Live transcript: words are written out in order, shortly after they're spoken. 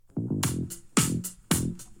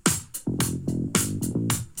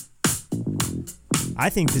I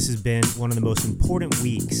think this has been one of the most important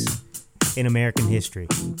weeks in American history.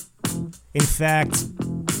 In fact,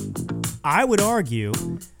 I would argue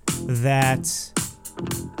that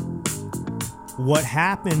what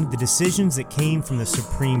happened, the decisions that came from the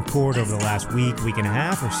Supreme Court over the last week and a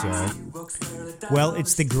half or so, well,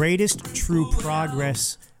 it's the greatest true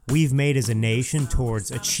progress we've made as a nation towards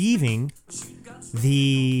achieving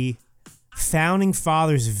the Founding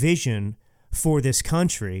Fathers' vision for this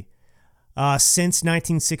country since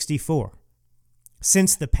 1964,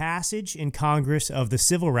 since the passage in Congress of the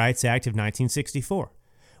Civil Rights Act of 1964.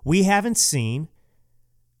 We haven't seen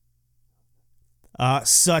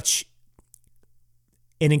such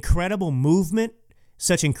an incredible movement,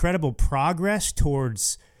 such incredible progress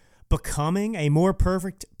towards becoming a more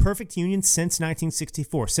perfect union since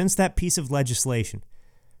 1964, since that piece of legislation,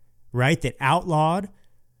 right, that outlawed,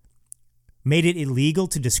 made it illegal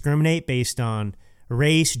to discriminate based on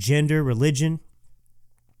race, gender, religion.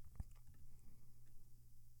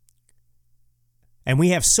 And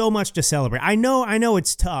we have so much to celebrate. I know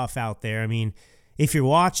it's tough out there. I mean, if you're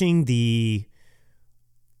watching the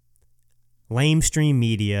lamestream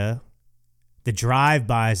media, the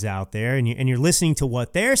drive-bys out there, and you're listening to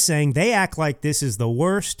what they're saying, they act like this is the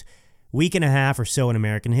worst week and a half or so in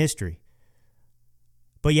American history.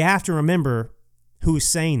 But you have to remember who's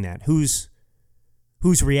saying that, who's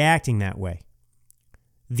reacting that way.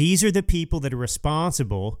 These are the people that are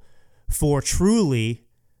responsible for truly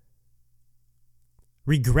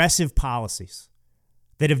regressive policies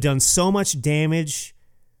that have done so much damage,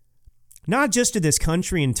 not just to this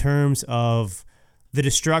country in terms of the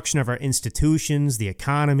destruction of our institutions, the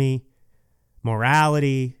economy,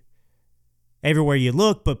 morality, everywhere you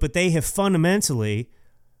look, but they have fundamentally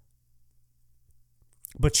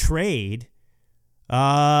betrayed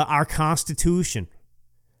our Constitution,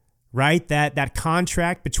 right? That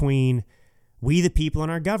contract between we the people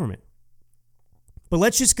and our government. But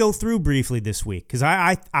let's just go through briefly this week, because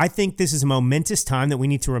I think this is a momentous time that we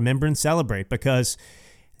need to remember and celebrate, because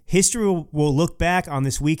history will look back on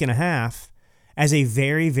this week and a half as a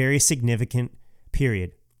very, very significant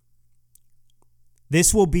period.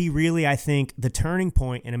 This will be really, I think, the turning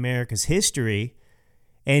point in America's history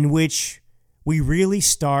in which we really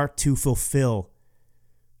start to fulfill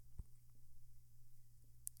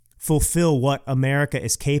what America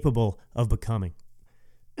is capable of becoming.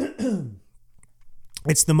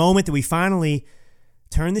 It's the moment that we finally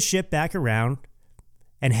turn the ship back around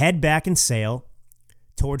and head back and sail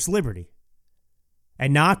towards liberty,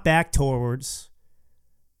 and not back towards,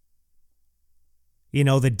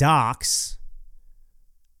 the docks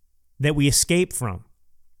that we escaped from,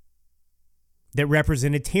 that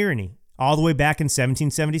represented tyranny all the way back in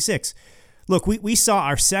 1776. Look, we saw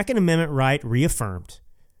our Second Amendment right reaffirmed.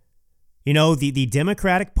 The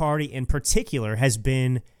Democratic Party in particular has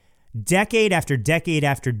been decade after decade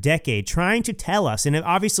after decade trying to tell us, and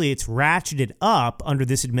obviously it's ratcheted up under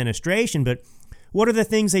this administration, but what are the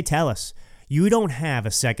things they tell us? You don't have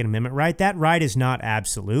a Second Amendment right. That right is not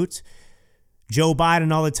absolute. Joe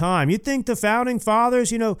Biden all the time. You think the Founding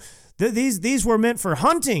Fathers, these were meant for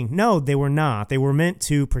hunting. No, they were not. They were meant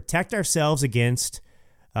to protect ourselves against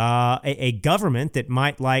a government that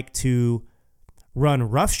might like to run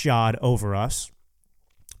roughshod over us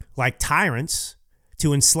like tyrants,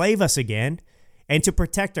 to enslave us again, and to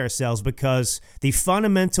protect ourselves, because the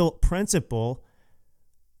fundamental principle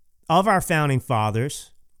of our Founding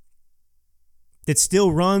Fathers that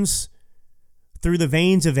still runs through the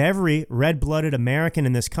veins of every red-blooded American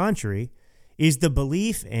in this country is the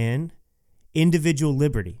belief in individual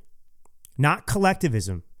liberty, not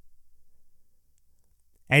collectivism.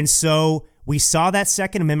 And so we saw that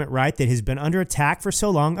Second Amendment right that has been under attack for so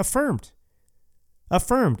long affirmed.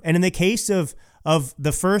 And in the case of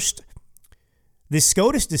the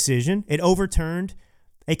SCOTUS decision, it overturned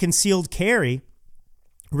a concealed carry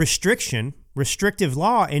restrictive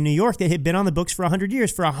law in New York that had been on the books for 100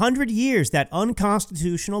 years. For 100 years, that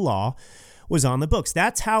unconstitutional law was on the books.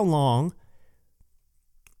 That's how long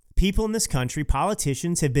people in this country,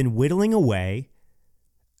 politicians, have been whittling away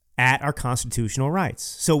at our constitutional rights.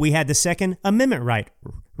 So we had the Second Amendment right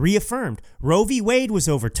reaffirmed. Roe v. Wade was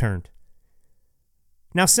overturned.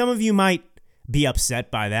 Now, some of you might be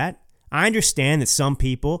upset by that. I understand that some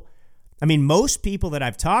people, most people that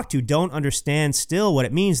I've talked to don't understand still what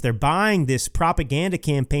it means. They're buying this propaganda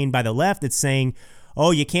campaign by the left that's saying,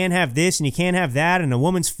 oh, you can't have this and you can't have that, and a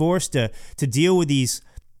woman's forced to deal with these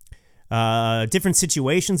different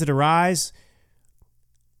situations that arise,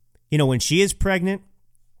 when she is pregnant.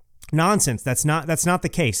 Nonsense. That's not the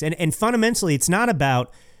case. And fundamentally, it's not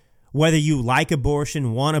about whether you like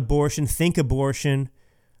abortion, want abortion, think abortion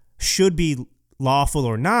should be lawful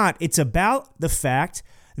or not. It's about the fact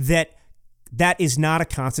that that is not a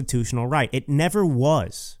constitutional right. It never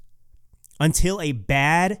was until a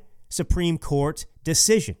bad Supreme Court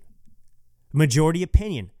decision, majority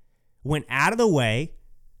opinion, went out of the way,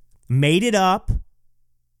 made it up,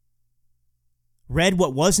 read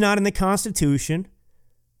what was not in the Constitution,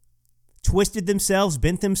 twisted themselves,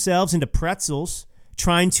 bent themselves into pretzels,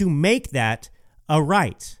 trying to make that a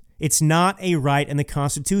right. It's not a right in the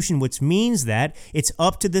Constitution, which means that it's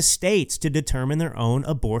up to the states to determine their own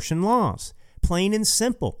abortion laws. Plain and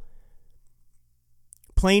simple.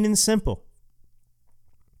 Plain and simple.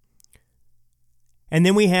 And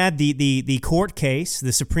then we had the court case,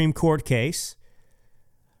 the Supreme Court case,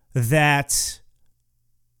 that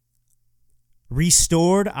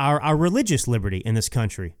restored our religious liberty in this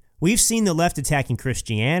country. We've seen the left attacking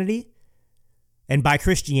Christianity, and by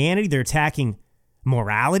Christianity, they're attacking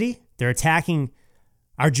morality. They're attacking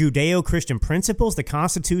our Judeo-Christian principles, the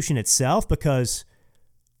Constitution itself, because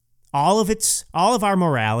all of our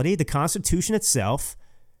morality, the Constitution itself,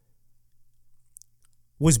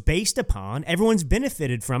 was based upon, everyone's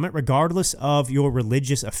benefited from it regardless of your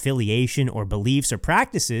religious affiliation or beliefs or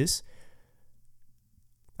practices.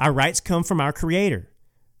 Our rights come from our Creator.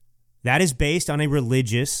 That is based on a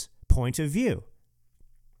religious point of view.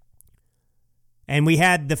 And we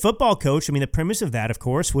had the football coach. I mean, the premise of that, of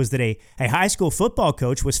course, was that a high school football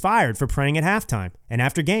coach was fired for praying at halftime and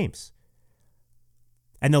after games.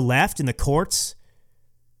 And the left and the courts,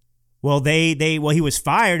 well, he was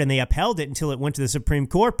fired and they upheld it until it went to the Supreme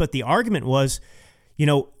Court. But the argument was,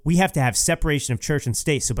 we have to have separation of church and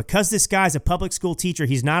state. So because this guy's a public school teacher,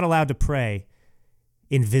 he's not allowed to pray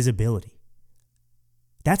in visibility.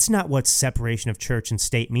 That's not what separation of church and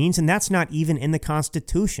state means, and that's not even in the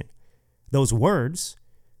Constitution, those words.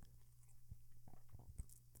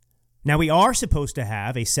 Now, we are supposed to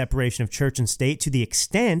have a separation of church and state to the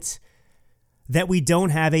extent that we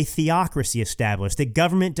don't have a theocracy established. The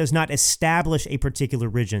government does not establish a particular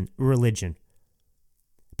religion.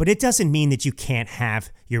 But it doesn't mean that you can't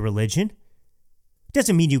have your religion. It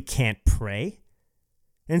doesn't mean you can't pray.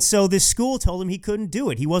 And so this school told him he couldn't do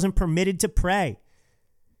it. He wasn't permitted to pray.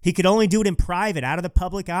 He could only do it in private, out of the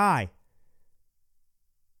public eye.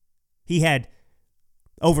 He had,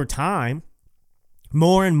 over time,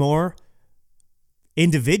 more and more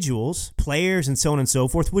individuals, players, and so on and so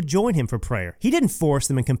forth would join him for prayer. He didn't force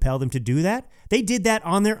them and compel them to do that. They did that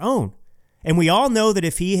on their own. And we all know that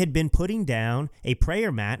if he had been putting down a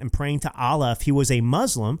prayer mat and praying to Allah, if he was a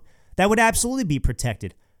Muslim, that would absolutely be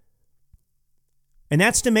protected. And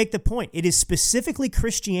that's to make the point. It is specifically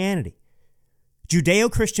Christianity,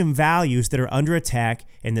 Judeo-Christian values that are under attack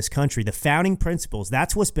in this country. The founding principles,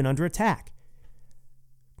 that's what's been under attack.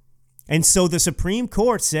 And so the Supreme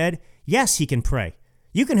Court said, yes, he can pray.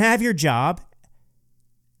 You can have your job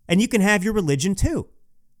and you can have your religion too.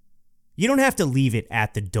 You don't have to leave it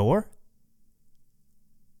at the door.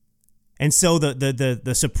 And so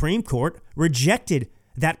the Supreme Court rejected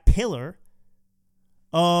that pillar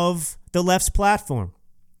of the left's platform.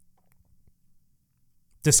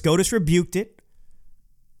 The SCOTUS rebuked it.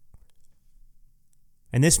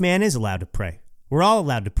 And this man is allowed to pray. We're all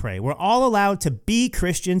allowed to pray. We're all allowed to be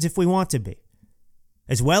Christians if we want to be,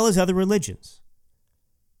 as well as other religions.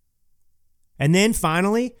 And then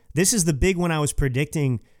finally, this is the big one I was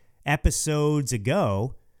predicting episodes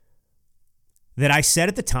ago that I said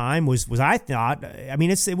at the time was I thought,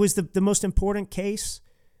 it was the most important case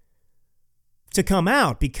to come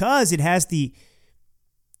out because it has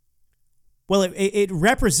it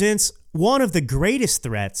represents one of the greatest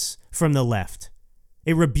threats from the left.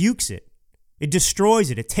 It rebukes it. It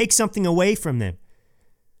destroys it. It takes something away from them.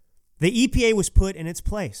 The EPA was put in its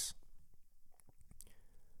place.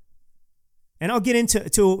 And I'll get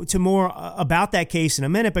into more about that case in a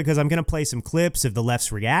minute because I'm going to play some clips of the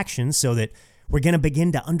left's reactions so that we're going to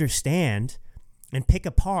begin to understand and pick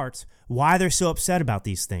apart why they're so upset about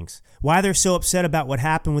these things, why they're so upset about what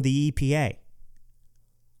happened with the EPA.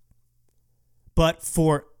 But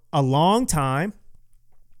for a long time,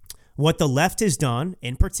 what the left has done,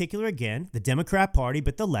 in particular, again, the Democrat Party,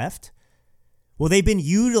 but the left, well, they've been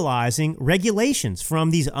utilizing regulations from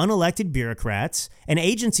these unelected bureaucrats and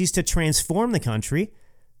agencies to transform the country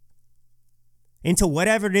into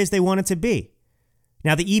whatever it is they want it to be.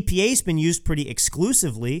 Now, the EPA's been used pretty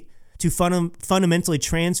exclusively to fundamentally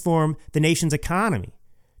transform the nation's economy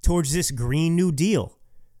towards this Green New Deal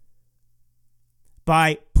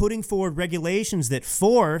by putting forward regulations that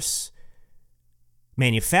force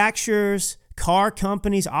manufacturers, car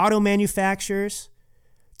companies, auto manufacturers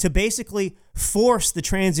to basically force the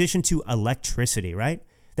transition to electricity, right?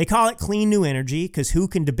 They call it clean new energy because who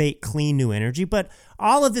can debate clean new energy? But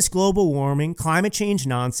all of this global warming, climate change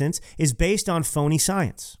nonsense is based on phony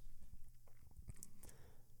science.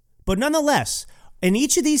 But nonetheless, in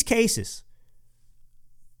each of these cases,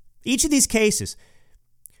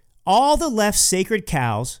 all the left's sacred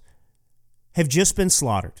cows have just been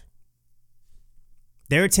slaughtered.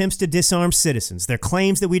 Their attempts to disarm citizens, their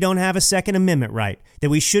claims that we don't have a Second Amendment right, that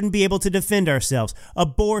we shouldn't be able to defend ourselves,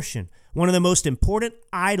 abortion, one of the most important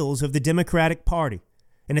idols of the Democratic Party,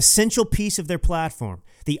 an essential piece of their platform.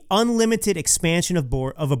 The unlimited expansion of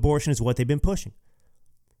abortion is what they've been pushing.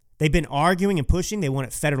 They've been arguing and pushing. They want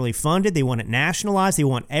it federally funded. They want it nationalized. They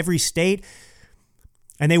want every state.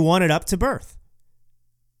 And they want it up to birth.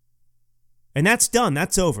 And that's done.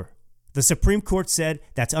 That's over. The Supreme Court said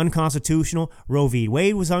that's unconstitutional. Roe v.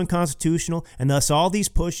 Wade was unconstitutional. And thus all these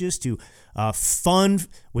pushes to fund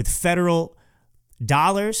with federal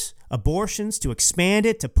dollars abortions, to expand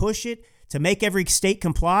it, to push it, to make every state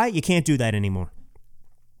comply, you can't do that anymore.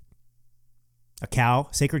 A cow,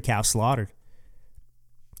 sacred cow, slaughtered.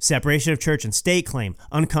 Separation of church and state claim,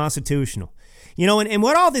 unconstitutional. You know, and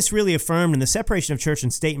what all this really affirmed, and the separation of church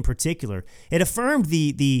and state in particular, it affirmed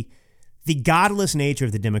the godless nature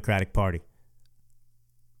of the Democratic Party.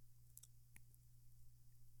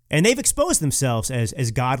 And they've exposed themselves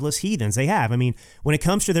as godless heathens. They have. I mean, when it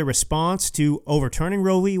comes to their response to overturning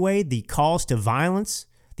Roe v. Wade, the calls to violence,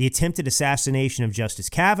 the attempted assassination of Justice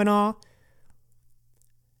Kavanaugh,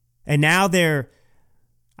 and now they're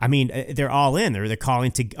all in. They're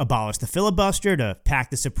calling to abolish the filibuster, to pack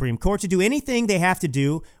the Supreme Court, to do anything they have to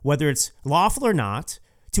do, whether it's lawful or not,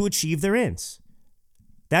 to achieve their ends.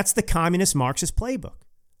 That's the communist Marxist playbook.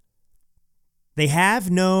 They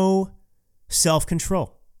have no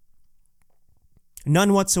self-control.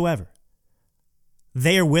 None whatsoever.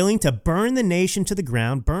 They are willing to burn the nation to the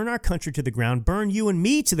ground, burn our country to the ground, burn you and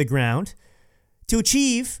me to the ground to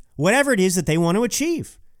achieve whatever it is that they want to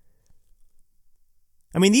achieve.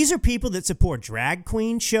 I mean, these are people that support drag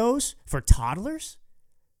queen shows for toddlers.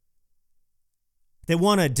 They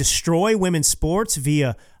want to destroy women's sports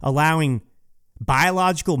via allowing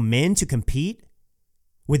biological men to compete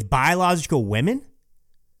with biological women.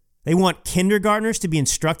 They want kindergartners to be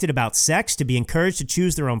instructed about sex, to be encouraged to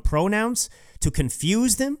choose their own pronouns, to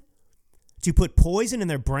confuse them, to put poison in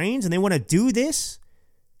their brains, and they want to do this.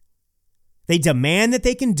 They demand that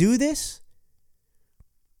they can do this.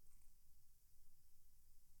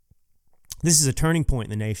 This is a turning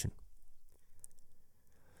point in the nation.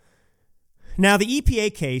 Now, the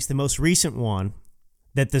EPA case, the most recent one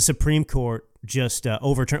that the Supreme Court just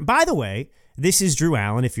overturned. By the way, this is Drew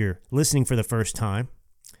Allen, if you're listening for the first time,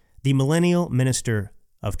 the millennial minister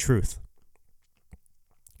of truth.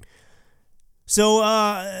 So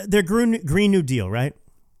their Green New Deal, right?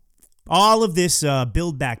 All of this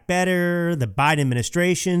Build Back Better, the Biden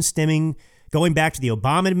administration going back to the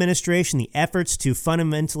Obama administration, the efforts to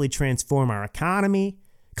fundamentally transform our economy,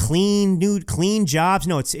 clean jobs.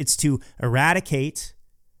 No, it's to eradicate,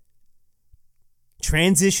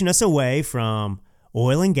 transition us away from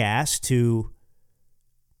oil and gas to,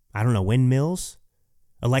 windmills,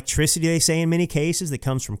 electricity, they say in many cases, that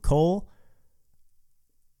comes from coal.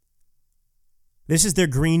 This is their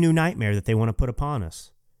green new nightmare that they want to put upon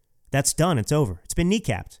us. That's done. It's over. It's been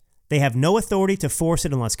kneecapped. They have no authority to force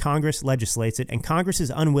it unless Congress legislates it, and Congress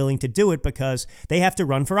is unwilling to do it because they have to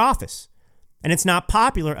run for office. And it's not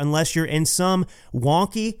popular unless you're in some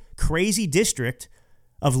wonky, crazy district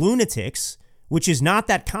of lunatics, which is not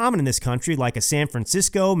that common in this country, like a San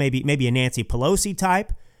Francisco, maybe a Nancy Pelosi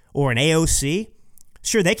type, or an AOC.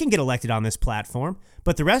 Sure, they can get elected on this platform,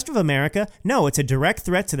 but the rest of America, no, it's a direct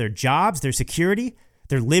threat to their jobs, their security,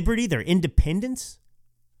 their liberty, their independence.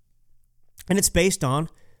 And it's based on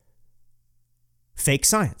fake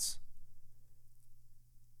science.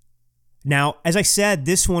 Now, as I said,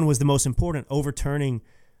 this one was the most important, overturning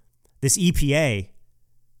this EPA,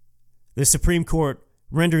 the Supreme Court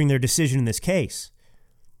rendering their decision in this case.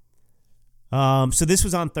 So this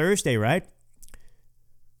was on Thursday, right?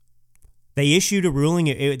 They issued a ruling.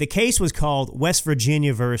 The case was called West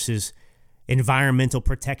Virginia versus Environmental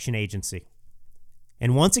Protection Agency.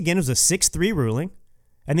 And once again, it was a 6-3 ruling,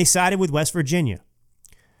 and they sided with West Virginia.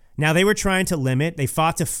 Now, they were trying to they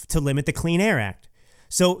fought to limit the Clean Air Act.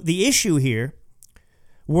 So the issue here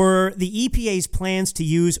were the EPA's plans to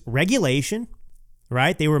use regulation,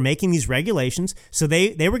 right? They were making these regulations. So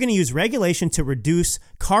they were going to use regulation to reduce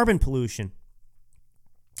carbon pollution,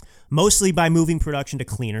 mostly by moving production to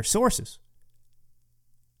cleaner sources.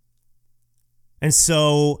 And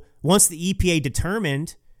so once the EPA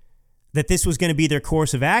determined that this was going to be their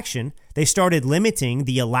course of action, they started limiting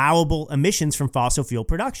the allowable emissions from fossil fuel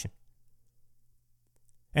production.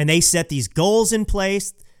 And they set these goals in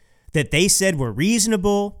place that they said were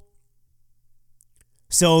reasonable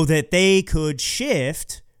so that they could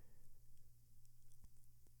change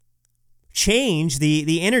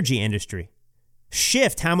the energy industry,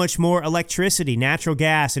 shift how much more electricity, natural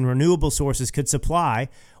gas, and renewable sources could supply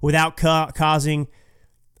without causing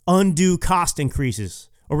undue cost increases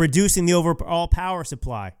or reducing the overall power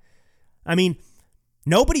supply. I mean,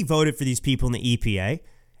 nobody voted for these people in the EPA,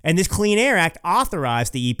 and this Clean Air Act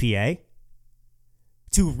authorized the EPA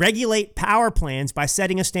to regulate power plants by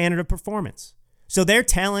setting a standard of performance. So they're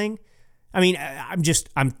telling,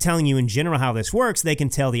 I'm telling you in general how this works. They can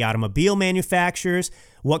tell the automobile manufacturers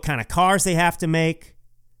what kind of cars they have to make.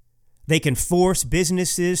 They can force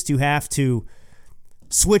businesses to have to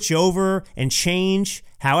switch over and change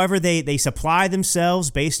however they supply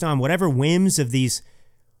themselves based on whatever whims of these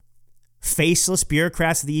faceless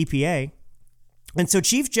bureaucrats of the EPA. And so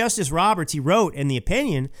Chief Justice Roberts, he wrote in the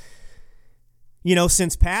opinion,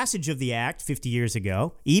 since passage of the act 50 years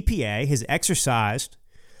ago, EPA has exercised,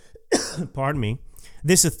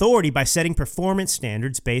 this authority by setting performance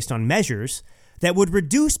standards based on measures that would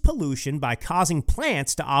reduce pollution by causing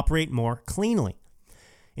plants to operate more cleanly.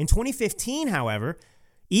 In 2015, however,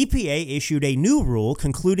 EPA issued a new rule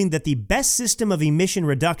concluding that the best system of emission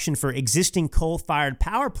reduction for existing coal-fired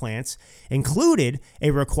power plants included a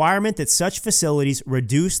requirement that such facilities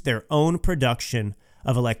reduce their own production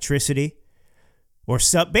of electricity.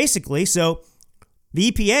 So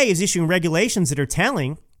the EPA is issuing regulations that are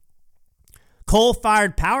telling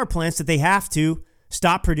coal-fired power plants that they have to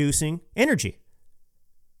stop producing energy.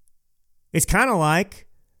 It's kind of like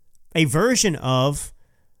a version of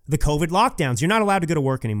the COVID lockdowns. You're not allowed to go to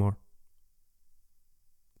work anymore.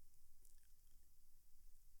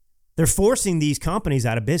 They're forcing these companies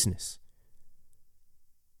out of business.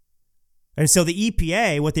 And so the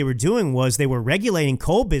EPA, what they were doing was they were regulating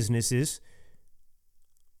coal businesses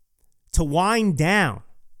to wind down.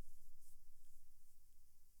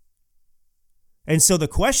 And so the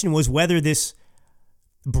question was whether this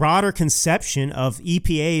broader conception of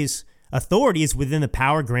EPA's authority is within the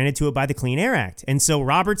power granted to it by the Clean Air Act. And so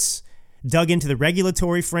Roberts dug into the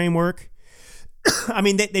regulatory framework.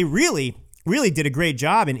 They really, really did a great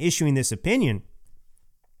job in issuing this opinion.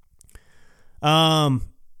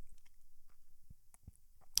 But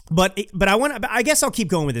I guess I'll keep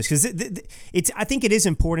going with this because I think it is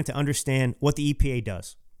important to understand what the EPA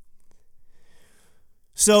does.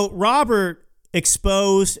 So Robert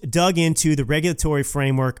dug into the regulatory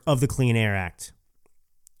framework of the Clean Air Act.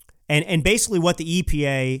 And basically what the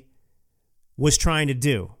EPA was trying to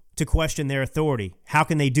do to question their authority. How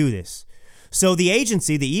can they do this? So the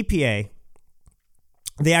agency, the EPA,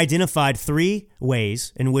 they identified 3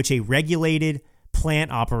 ways in which a regulated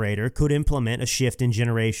plant operator could implement a shift in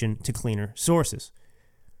generation to cleaner sources.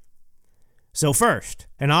 So first,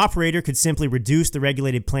 an operator could simply reduce the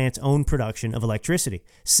regulated plant's own production of electricity.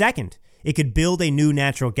 Second, it could build a new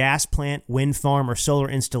natural gas plant, wind farm, or solar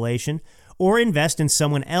installation, or invest in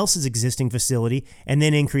someone else's existing facility and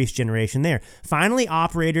then increase generation there. Finally,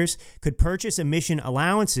 operators could purchase emission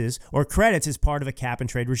allowances or credits as part of a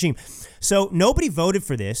cap-and-trade regime. So nobody voted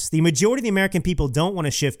for this. The majority of the American people don't want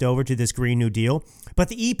to shift over to this Green New Deal, but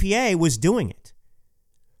the EPA was doing it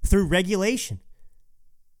through regulation.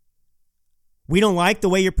 We don't like the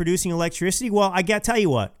way you're producing electricity? Well, I got to tell you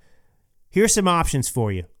what. Here's some options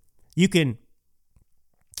for you. You can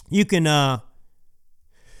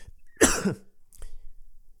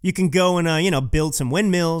go and build some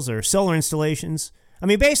windmills or solar installations.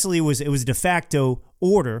 Basically it was a de facto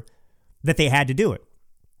order that they had to do it.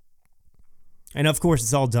 And of course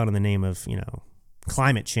it's all done in the name of,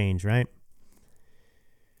 climate change, right?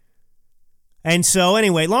 And so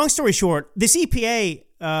anyway, long story short, this EPA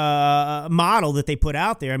model that they put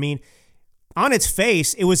out there, on its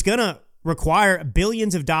face, it was going to require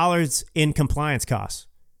billions of dollars in compliance costs.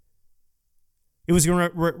 It was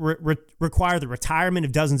going to require the retirement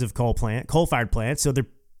of dozens of coal-fired plants, so they're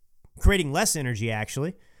creating less energy,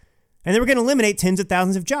 actually. And they were going to eliminate tens of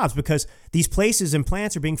thousands of jobs because these places and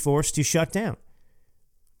plants are being forced to shut down.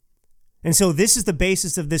 And so this is the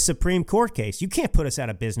basis of this Supreme Court case. You can't put us out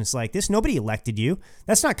of business like this. Nobody elected you.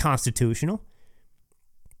 That's not constitutional.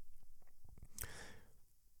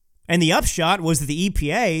 And the upshot was that the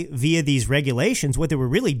EPA, via these regulations, what they were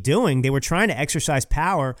really doing, they were trying to exercise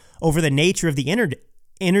power over the nature of the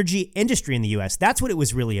energy industry in the U.S. That's what it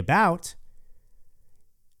was really about.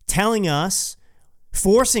 Telling us,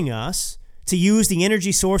 forcing us to use the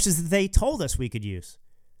energy sources that they told us we could use.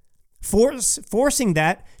 forcing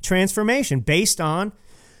that transformation based on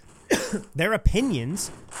their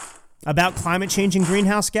opinions about climate change and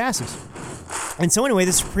greenhouse gases. And so anyway,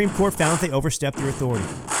 the Supreme Court found that they overstepped their authority.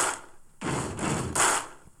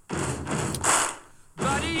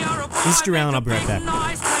 Mr. Allen, I'll be right back.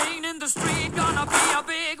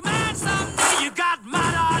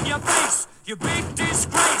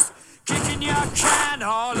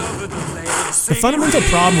 The fundamental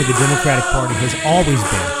problem with the Democratic Party has always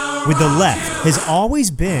been, with the left, has always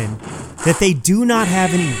been that they do not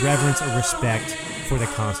have any reverence or respect for the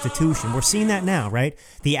Constitution. We're seeing that now, right?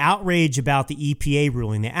 The outrage about the EPA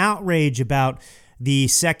ruling, the outrage about the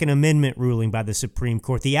Second Amendment ruling by the Supreme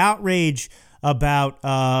Court, the outrage about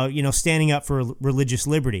standing up for religious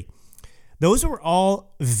liberty. Those were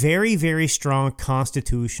all very, very strong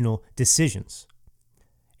constitutional decisions.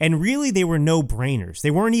 And really, they were no-brainers. They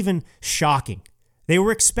weren't even shocking. They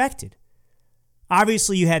were expected.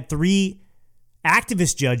 Obviously, you had 3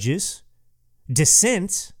 activist judges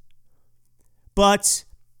dissent, but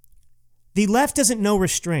the left doesn't know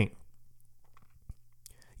restraint.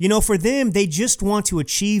 You know, for them, they just want to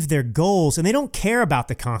achieve their goals, and they don't care about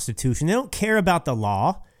the Constitution. They don't care about the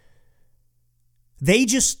law. They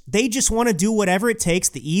just want to do whatever it takes,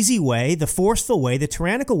 the easy way, the forceful way, the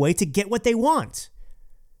tyrannical way to get what they want.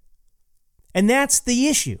 And that's the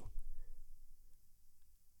issue.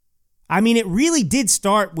 I mean, it really did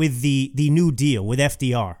start with the New Deal, with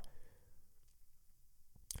FDR.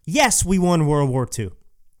 Yes, we won World War II.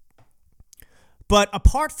 But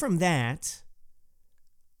apart from that,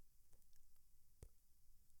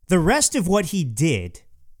 the rest of what he did,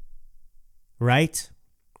 right,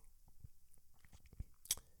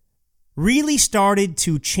 really started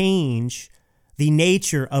to change the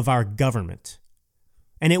nature of our government.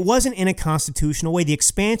 And it wasn't in a constitutional way. The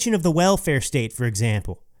expansion of the welfare state, for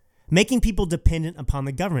example, making people dependent upon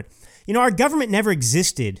the government. You know, our government never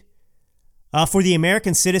existed for the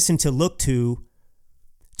American citizen to look to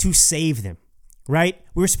save them, right?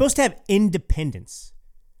 We were supposed to have independence.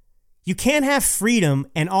 You can't have freedom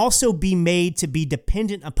and also be made to be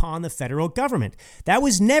dependent upon the federal government. That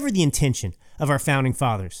was never the intention of our founding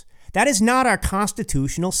fathers. That is not our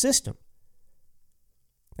constitutional system.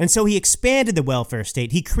 And so he expanded the welfare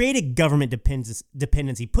state. He created government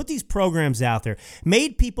dependency, put these programs out there,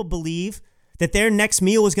 made people believe that their next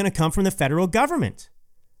meal was going to come from the federal government.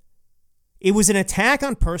 It was an attack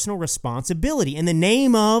on personal responsibility in the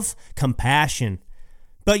name of compassion.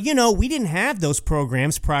 But, you know, we didn't have those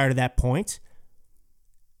programs prior to that point.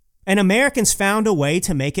 And Americans found a way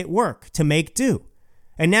to make it work, to make do.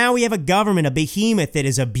 And now we have a government, a behemoth that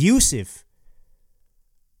is abusive,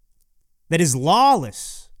 that is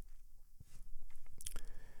lawless.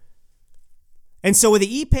 And so with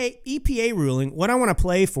the EPA ruling, what I want to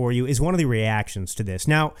play for you is one of the reactions to this.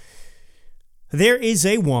 Now, there is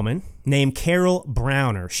a woman named Carol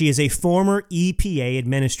Browner. She is a former EPA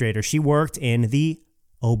administrator. She worked in the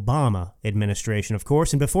Obama administration, of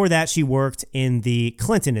course, and before that, she worked in the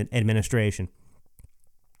Clinton administration.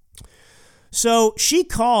 So she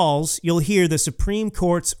calls, you'll hear, the Supreme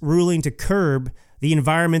Court's ruling to curb the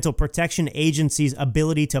Environmental Protection Agency's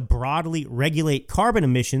ability to broadly regulate carbon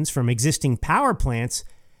emissions from existing power plants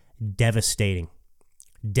devastating.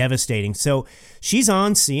 Devastating. So she's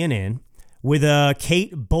on CNN with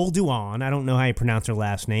Kate Bolduan, I don't know how you pronounce her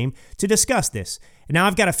last name, to discuss this. Now,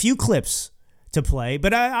 I've got a few clips to play,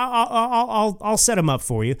 but I'll set them up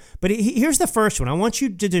for you. But here's the first one. I want you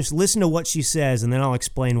to just listen to what she says, and then I'll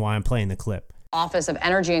explain why I'm playing the clip. Office of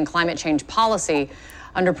Energy and Climate Change Policy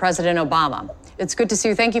under President Obama. It's good to see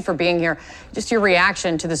you. Thank you for being here. Just your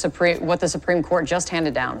reaction to what the Supreme Court just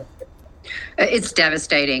handed down. It's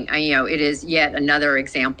devastating. It is yet another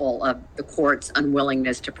example of the court's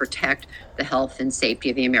unwillingness to protect the health and safety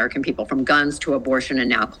of the American people, from guns to abortion and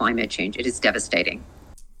now climate change. It is devastating.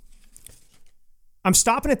 I'm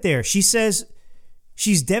stopping it there. She says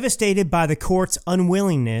she's devastated by the court's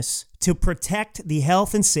unwillingness to protect the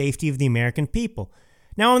health and safety of the American people.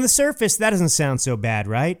 Now, on the surface, that doesn't sound so bad,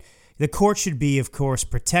 right? The court should be, of course,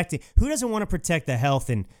 protecting. Who doesn't want to protect the health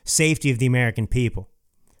and safety of the American people?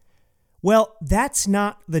 Well, that's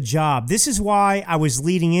not the job. This is why I was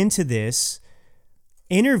leading into this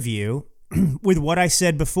interview with what I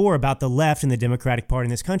said before about the left and the Democratic Party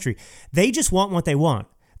in this country. They just want what they want.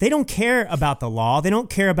 They don't care about the law. They don't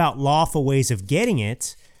care about lawful ways of getting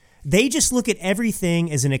it. They just look at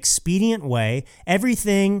everything as an expedient way,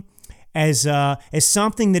 everything as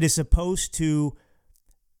something that is supposed to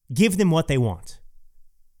give them what they want.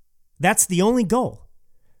 That's the only goal.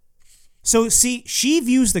 So see, she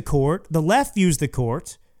views the court, the left views the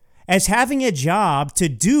court, as having a job to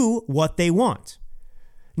do what they want.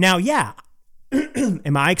 Now, yeah,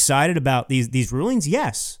 am I excited about these rulings?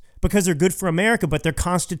 Yes, because they're good for America, but they're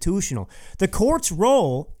constitutional. The court's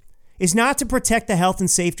role is not to protect the health and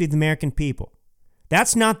safety of the American people.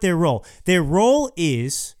 That's not their role. Their role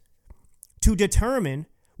is to determine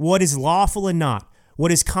what is lawful and not,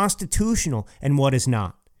 what is constitutional and what is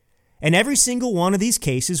not. And every single one of these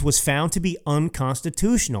cases was found to be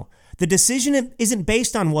unconstitutional. The decision isn't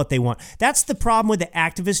based on what they want. That's the problem with the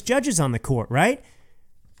activist judges on the court, right?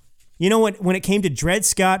 You know, when it came to Dred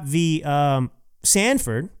Scott v.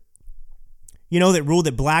 Sanford, that ruled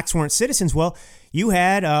that blacks weren't citizens, well, you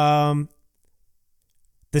had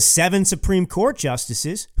the 7 Supreme Court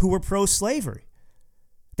justices who were pro-slavery.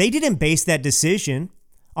 They didn't base that decision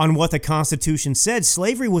on what the Constitution said.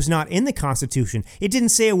 Slavery was not in the Constitution. It didn't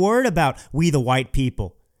say a word about we the white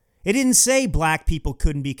people. It didn't say black people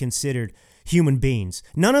couldn't be considered human beings.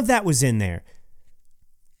 None of that was in there.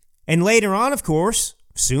 And later on, of course,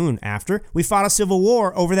 soon after, we fought a civil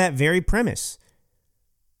war over that very premise.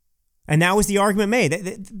 And that was the argument made.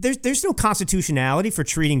 There's no constitutionality for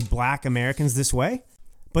treating black Americans this way.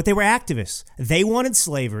 But they were activists. They wanted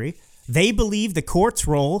slavery. They believed the court's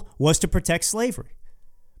role was to protect slavery.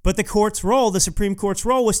 But the court's role, the Supreme Court's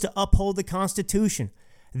role, was to uphold the Constitution.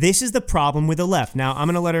 This is the problem with the left. Now, I'm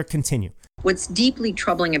going to let her continue. What's deeply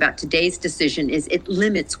troubling about today's decision is it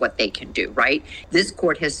limits what they can do, right? This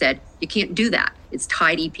court has said you can't do that. It's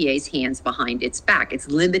tied EPA's hands behind its back. It's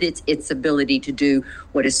limited its ability to do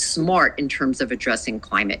what is smart in terms of addressing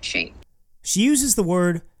climate change. She uses the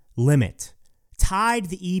word limit. Tied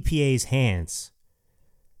the EPA's hands.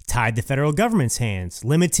 Tied the federal government's hands.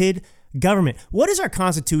 Limited government. What is our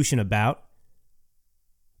Constitution about?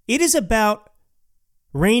 It is about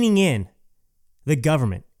reining in the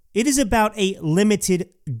government. It is about a limited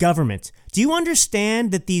government. Do you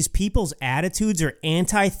understand that these people's attitudes are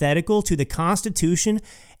antithetical to the Constitution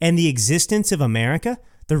and the existence of America?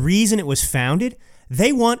 The reason it was founded?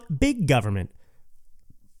 They want big government.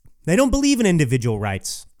 They don't believe in individual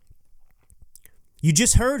rights. You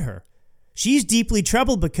just heard her. She's deeply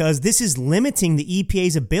troubled because this is limiting the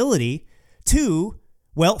EPA's ability to,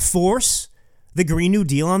 force the Green New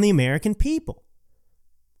Deal on the American people.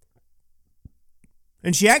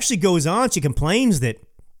 And she actually goes on, she complains that,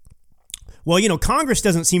 Congress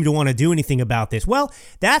doesn't seem to want to do anything about this. Well,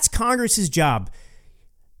 that's Congress's job.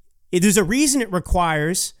 There's a reason it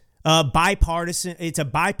requires it's a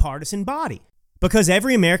bipartisan body. Because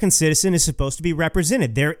every American citizen is supposed to be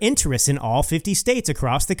represented, their interests in all 50 states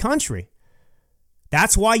across the country.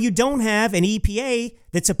 That's why you don't have an EPA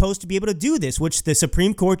that's supposed to be able to do this, which the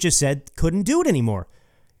Supreme Court just said couldn't do it anymore.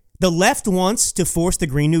 The left wants to force the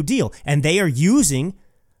Green New Deal, and they are using,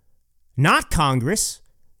 not Congress,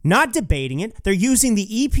 not debating it, they're using the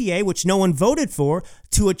EPA, which no one voted for,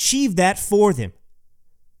 to achieve that for them.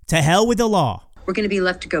 To hell with the law. We're going to be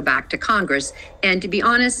left to go back to Congress. And to be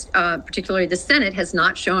honest, particularly the Senate has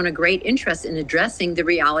not shown a great interest in addressing the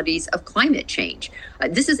realities of climate change.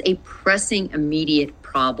 This is a pressing, immediate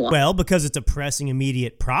problem. Well, because it's a pressing,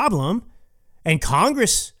 immediate problem, and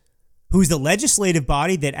Congress, who's the legislative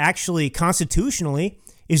body that actually constitutionally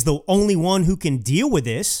is the only one who can deal with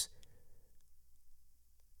this,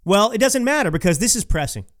 well, it doesn't matter because this is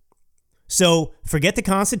pressing. So forget the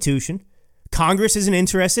Constitution. Congress isn't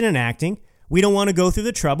interested in acting. We don't want to go through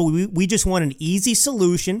the trouble. We just want an easy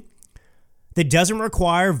solution that doesn't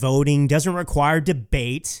require voting, doesn't require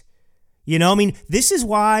debate. This is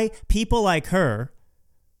why people like her,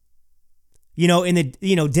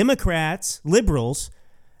 Democrats, liberals,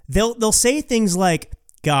 they'll say things like,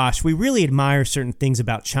 gosh, we really admire certain things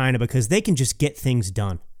about China because they can just get things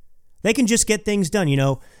done. They can just get things done.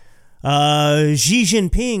 Xi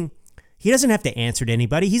Jinping, he doesn't have to answer to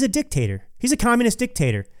anybody. He's a dictator. He's a communist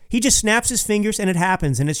dictator. He just snaps his fingers and it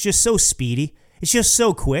happens, and it's just so speedy. It's just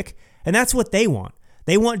so quick, and that's what they want.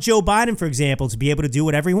 They want Joe Biden, for example, to be able to do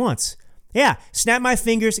whatever he wants. Yeah, snap my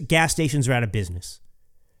fingers, gas stations are out of business.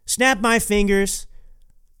 Snap my fingers,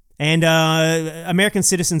 and American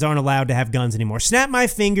citizens aren't allowed to have guns anymore. Snap my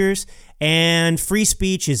fingers, and free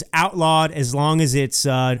speech is outlawed as long as it's,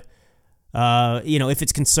 if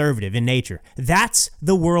it's conservative in nature. That's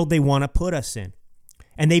the world they want to put us in.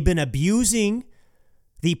 And they've been abusing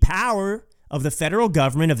the power of the federal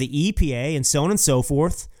government, of the EPA, and so on and so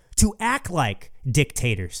forth, to act like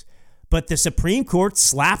dictators. But the Supreme Court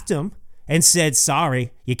slapped them and said,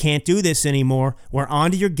 sorry, you can't do this anymore. We're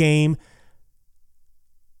onto your game.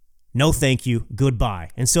 No thank you. Goodbye.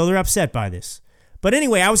 And so they're upset by this. But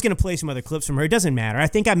anyway, I was going to play some other clips from her. It doesn't matter. I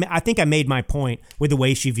think I made my point with the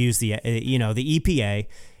way she views the EPA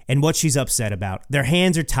and what she's upset about. Their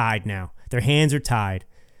hands are tied now. Their hands are tied.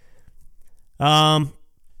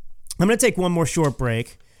 I'm going to take one more short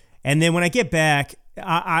break, and then when I get back,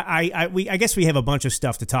 I guess we have a bunch of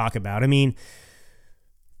stuff to talk about. I mean,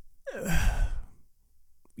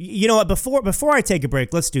 you know what? Before I take a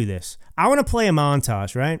break, let's do this. I want to play a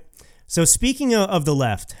montage, right? So speaking of the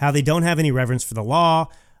left, how they don't have any reverence for the law,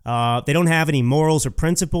 they don't have any morals or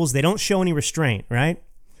principles, they don't show any restraint, right?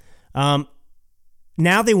 Now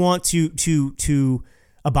they want to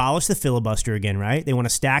abolish the filibuster again, right? They want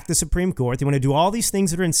to stack the Supreme Court. They want to do all these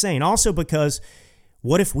things that are insane. Also because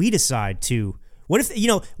what if we decide to? What if,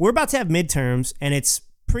 we're about to have midterms, and it's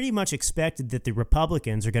pretty much expected that the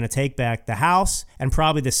Republicans are going to take back the House and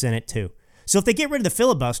probably the Senate too. So if they get rid of the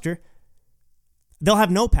filibuster, they'll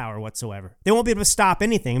have no power whatsoever. They won't be able to stop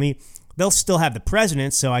anything. I mean, they'll still have the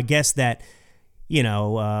president, so I guess that,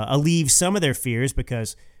 alleviates some of their fears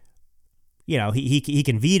because, he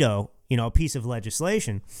can veto, a piece of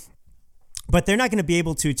legislation. But they're not going to be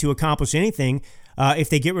able to accomplish anything if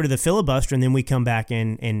they get rid of the filibuster, and then we come back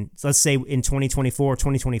in let's say in 2024 or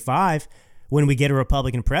 2025, when we get a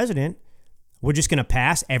Republican president, we're just going to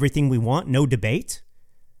pass everything we want, no debate.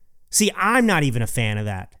 See, I'm not even a fan of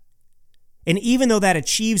that. And even though that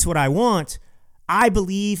achieves what I want, I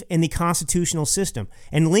believe in the constitutional system.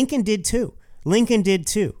 And Lincoln did too.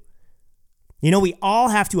 We all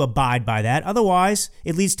have to abide by that. Otherwise,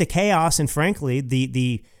 it leads to chaos and, frankly,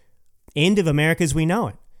 the end of America as we know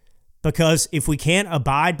it. Because if we can't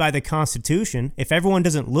abide by the Constitution, if everyone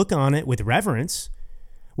doesn't look on it with reverence,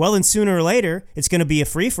 well, then sooner or later, it's going to be a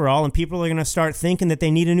free-for-all, and people are going to start thinking that they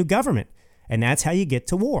need a new government. And that's how you get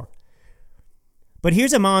to war. But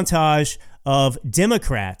here's a montage of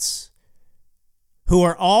Democrats who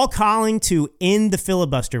are all calling to end the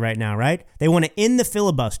filibuster right now, right? They want to end the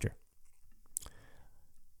filibuster.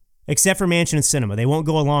 Except for Manchin and Sinema. They won't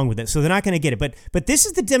go along with it, so they're not going to get it. But this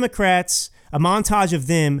is the Democrats, a montage of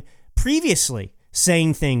them previously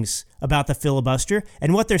saying things about the filibuster,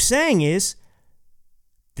 and what they're saying is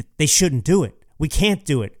that they shouldn't do it. We can't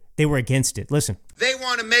do it. They were against it. Listen. They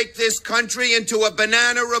want to make this country into a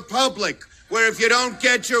banana republic, where if you don't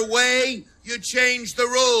get your way, you change the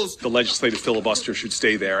rules. The legislative filibuster should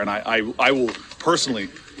stay there, and I will personally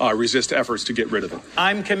resist efforts to get rid of it.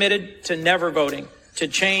 I'm committed to never voting to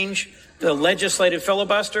change the legislative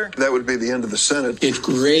filibuster. That would be the end of the Senate. It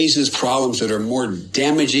raises problems that are more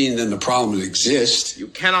damaging than the problems that exist. You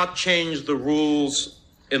cannot change the rules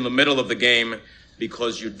in the middle of the game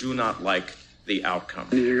because you do not like the outcome.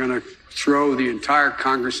 You're going to throw the entire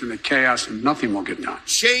Congress into chaos and nothing will get done.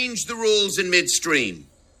 Change the rules in midstream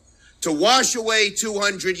to wash away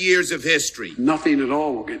 200 years of history. Nothing at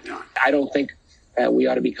all will get done. I don't think we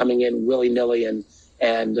ought to be coming in willy-nilly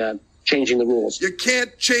and changing the rules. You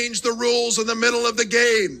can't change the rules in the middle of the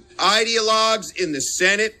game. Ideologues in the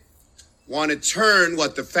Senate want to turn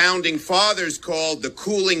what the founding fathers called the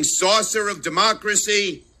cooling saucer of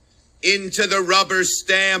democracy into the rubber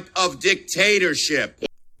stamp of dictatorship.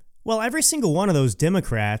 Well, every single one of those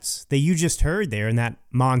Democrats that you just heard there in that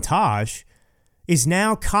montage is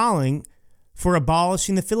now calling for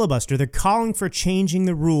abolishing the filibuster. They're calling for changing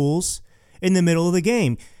the rules in the middle of the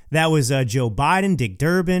game. That was Joe Biden, Dick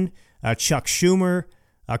Durbin, Chuck Schumer,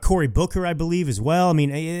 Cory Booker, I believe, as well. I mean,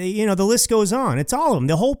 the list goes on. It's all of them.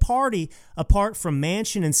 The whole party, apart from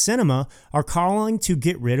Manchin and Sinema, are calling to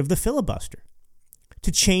get rid of the filibuster,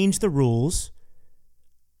 to change the rules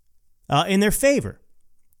in their favor.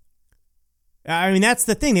 I mean, that's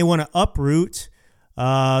the thing. They want to uproot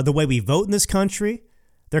the way we vote in this country.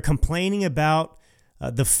 They're complaining about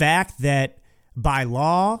the fact that by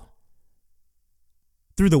law,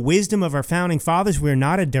 through the wisdom of our founding fathers, we're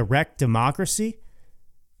not a direct democracy.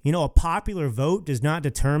 A popular vote does not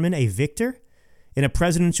determine a victor in a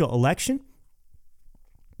presidential election.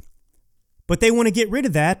 But they want to get rid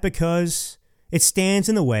of that because it stands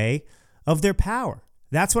in the way of their power.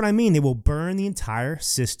 That's what I mean. They will burn the entire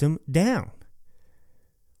system down.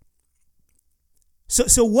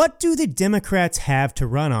 So what do the Democrats have to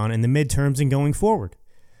run on in the midterms and going forward?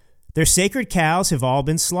 Their sacred cows have all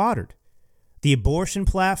been slaughtered. The abortion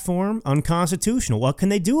platform, unconstitutional. What can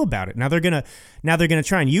they do about it? Now they're gonna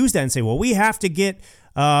try and use that and say, well, we have to get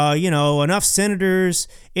enough senators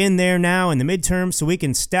in there now in the midterms so we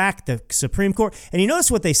can stack the Supreme Court. And you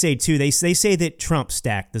notice what they say too. They say that Trump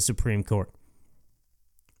stacked the Supreme Court.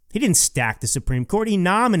 He didn't stack the Supreme Court. He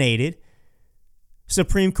nominated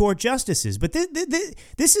Supreme Court justices. But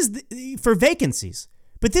this is for vacancies.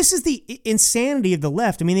 But this is the insanity of the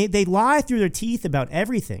left. I mean, they lie through their teeth about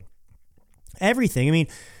everything. Everything. I mean,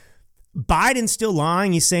 Biden's still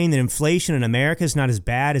lying. He's saying that inflation in America is not as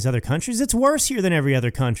bad as other countries. It's worse here than every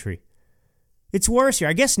other country. It's worse here.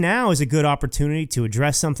 I guess now is a good opportunity to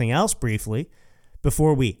address something else briefly,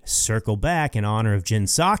 before we circle back in honor of Jen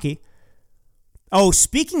Psaki. Oh,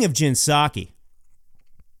 speaking of Jen Psaki,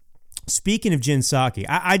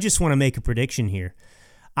 I just want to make a prediction here.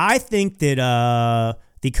 I think that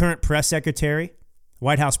the current press secretary,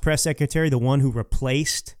 White House press secretary, the one who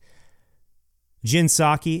replaced Jen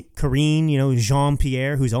Psaki, Karine,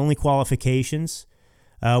 Jean-Pierre, whose only qualifications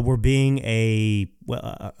were being a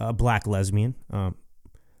black lesbian.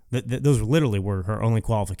 Those literally were her only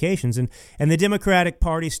qualifications. And the Democratic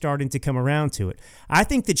Party is starting to come around to it. I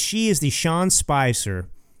think that she is the Sean Spicer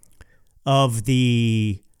of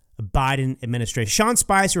the Biden administration. Sean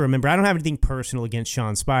Spicer, remember, I don't have anything personal against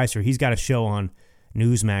Sean Spicer. He's got a show on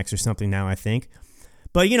Newsmax or something now, I think.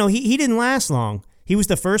 But, he didn't last long. He was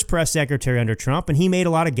the first press secretary under Trump, and he made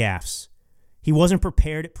a lot of gaffes. He wasn't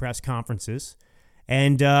prepared at press conferences.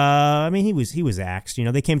 And, he was axed.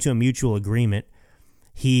 They came to a mutual agreement.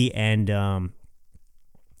 He and Trump,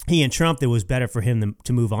 that it was better for him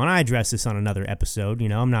to move on. I addressed this on another episode.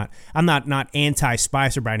 I'm not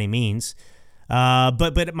anti-Spicer by any means.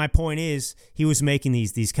 But my point is, he was making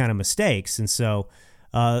these kind of mistakes. And so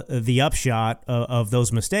the upshot of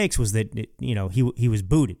those mistakes was that, he was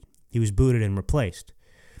booted. He was booted and replaced.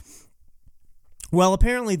 Well,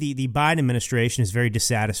 apparently the Biden administration is very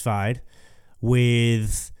dissatisfied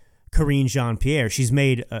with Karine Jean-Pierre. She's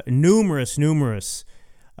made numerous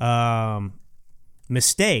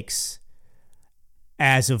mistakes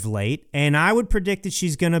as of late, and I would predict that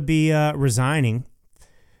she's going to be resigning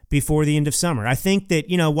before the end of summer. I think that,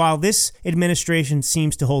 while this administration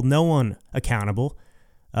seems to hold no one accountable,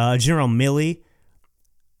 General Milley,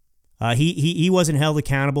 he wasn't held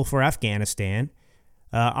accountable for Afghanistan.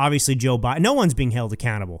 Obviously, Joe Biden, no one's being held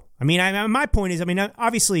accountable. My point is,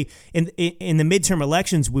 obviously, in the midterm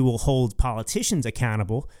elections, we will hold politicians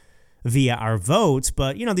accountable via our votes.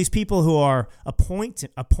 But, these people who are appointees,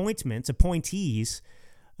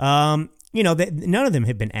 none of them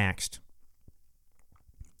have been axed.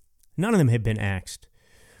 None of them have been axed.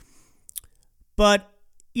 But,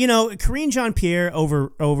 Karine Jean-Pierre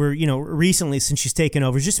over recently, since she's taken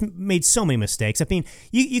over, just made so many mistakes.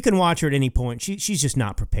 You can watch her at any point. She's just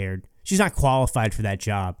not prepared. She's not qualified for that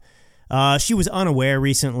job. She was unaware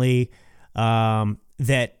recently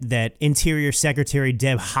that Interior Secretary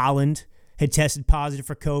Deb Haaland had tested positive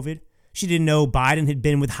for COVID. She didn't know Biden had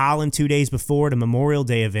been with Haaland 2 days before at a Memorial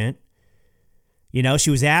Day event. She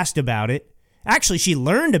was asked about it. Actually, she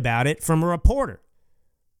learned about it from a reporter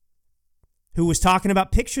who was talking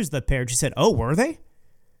about pictures of the pair. She said, "Oh, were they?"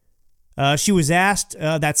 She was asked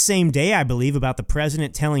that same day, I believe, about the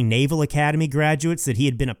president telling Naval Academy graduates that he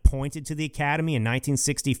had been appointed to the academy in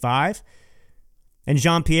 1965. And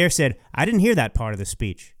Jean-Pierre said, "I didn't hear that part of the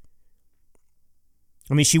speech."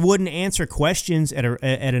 She wouldn't answer questions at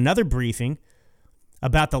another briefing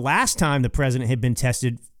about the last time the president had been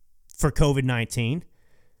tested for COVID-19,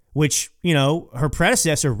 which, her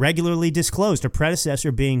predecessor regularly disclosed, her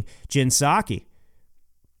predecessor being Jen Psaki.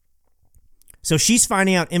 So she's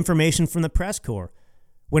finding out information from the press corps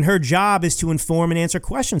when her job is to inform and answer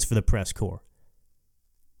questions for the press corps.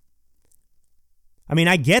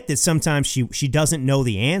 I get that sometimes she doesn't know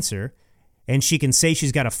the answer, and she can say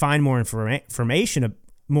she's got to find more information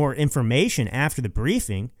after the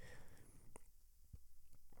briefing.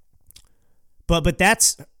 But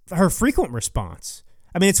that's her frequent response.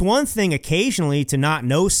 It's one thing occasionally to not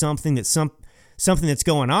know something that's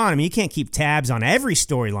going on. You can't keep tabs on every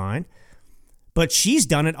storyline, but she's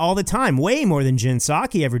done it all the time, way more than Jen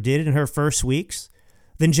Psaki ever did in her first weeks,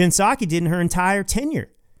 than Jen Psaki did in her entire tenure.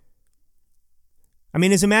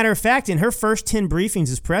 As a matter of fact, in her first 10 briefings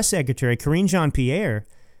as press secretary, Karine Jean-Pierre,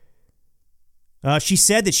 she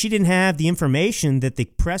said that she didn't have the information that the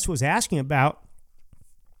press was asking about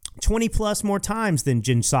 20 plus more times than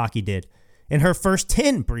Jen Psaki did in her first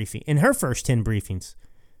 10 briefings.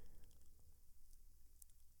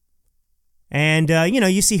 And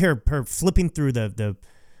you see her flipping through the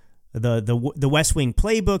West Wing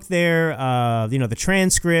playbook there, the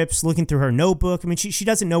transcripts, looking through her notebook. She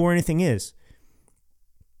doesn't know where anything is.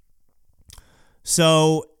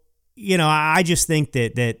 So, I just think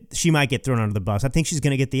that she might get thrown under the bus. I think she's going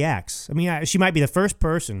to get the axe. She might be the first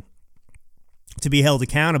person to be held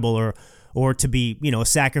accountable or to be, a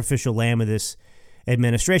sacrificial lamb of this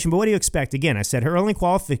administration. But what do you expect? Again, I said her only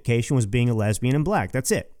qualification was being a lesbian and black. That's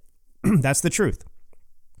it. That's the truth.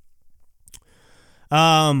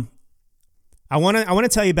 I want to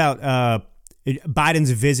tell you about Biden's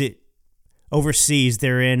visit overseas.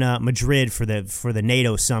 They're in Madrid for the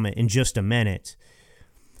NATO summit in just a minute.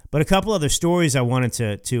 But a couple other stories I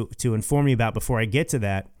wanted to inform you about before I get to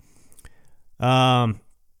that.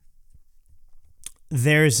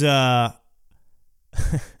 There's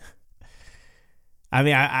I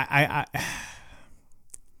mean, I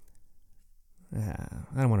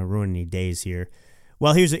don't want to ruin any days here.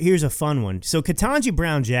 Well, here's a fun one. So Ketanji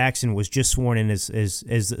Brown Jackson was just sworn in as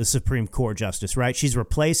a Supreme Court justice, right? She's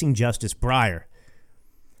replacing Justice Breyer.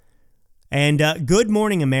 And Good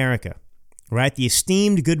Morning America, right? The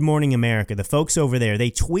esteemed Good Morning America, the folks over there, they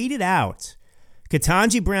tweeted out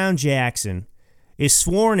Ketanji Brown Jackson is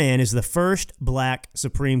sworn in as the first black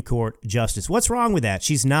Supreme Court justice. What's wrong with that?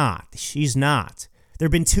 She's not. She's not. There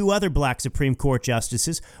have been two other black Supreme Court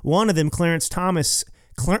justices. One of them, Clarence Thomas,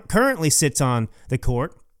 currently sits on the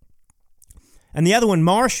court. And the other one,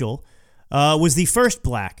 Marshall, was the first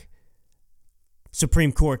black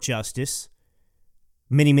Supreme Court justice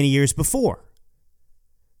many, many years before.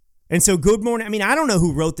 And so Good Morning, I mean, I don't know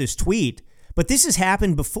who wrote this tweet, but this has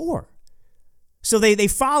happened before. So they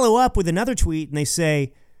follow up with another tweet and they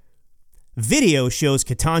say, video shows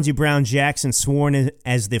Ketanji Brown Jackson sworn in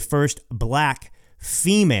as the first black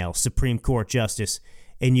female Supreme Court justice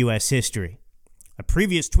in U.S. history. A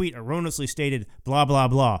previous tweet erroneously stated blah, blah,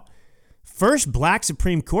 blah. First black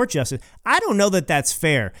Supreme Court justice. I don't know that that's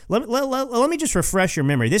fair. Let me just refresh your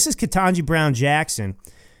memory. This is Ketanji Brown Jackson.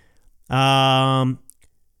 At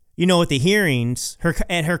the hearings,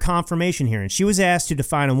 at her confirmation hearing, she was asked to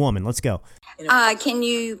define a woman. Let's go. Can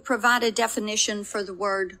you provide a definition for the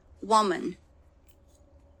word woman?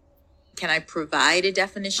 Can I provide a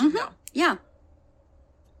definition? Mm-hmm. No. Yeah.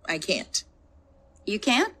 I can't. You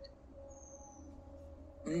can't?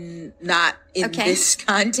 Not in this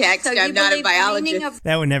context. So I'm not a biologist.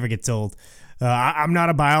 That would never get told. I'm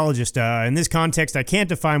not a biologist. In this context, I can't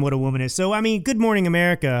define what a woman is. So, I mean, Good Morning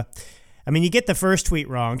America. I mean, you get the first tweet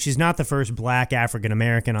wrong. She's not the first black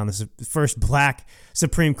African-American on the first black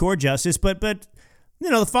Supreme Court justice. But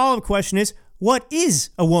the follow-up question is, what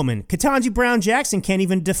is a woman? Ketanji Brown Jackson can't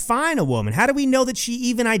even define a woman. How do we know that she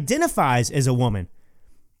even identifies as a woman?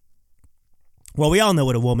 Well, we all know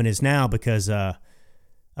what a woman is now because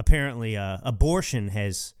apparently abortion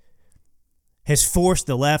has forced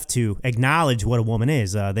the left to acknowledge what a woman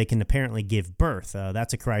is. They can apparently give birth.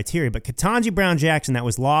 That's a criteria. But Ketanji Brown Jackson, that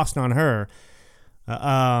was lost on her.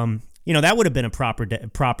 That would have been a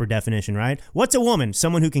proper definition, right? What's a woman?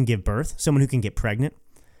 Someone who can give birth, someone who can get pregnant.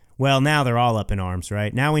 Well, now they're all up in arms,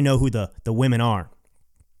 right? Now we know who the women are.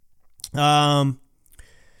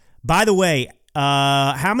 By the way,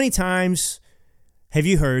 how many times have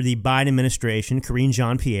you heard the Biden administration, Karine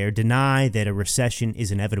Jean-Pierre, deny that a recession is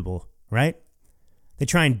inevitable, right? They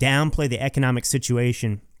try and downplay the economic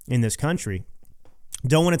situation in this country.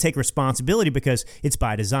 Don't want to take responsibility because it's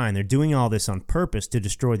by design. They're doing all this on purpose to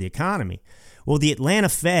destroy the economy. Well, the Atlanta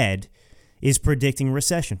Fed is predicting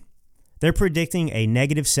recession. They're predicting a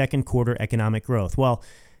negative second quarter economic growth. Well,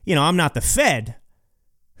 I'm not the Fed.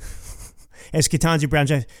 As Ketanji Brown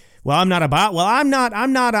Jackson, I'm not a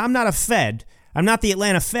Fed. I'm not the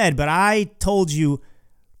Atlanta Fed, but I told you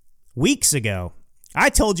weeks ago. I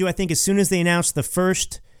told you, I think, as soon as they announced the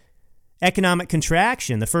first economic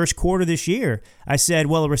contraction, the first quarter this year, I said,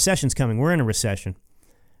 well, a recession's coming. We're in a recession.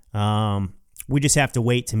 We just have to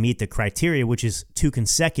wait to meet the criteria, which is 2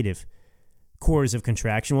 consecutive quarters of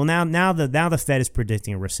contraction. Well, now the Fed is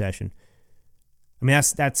predicting a recession. I mean,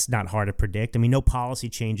 that's not hard to predict. I mean, no policy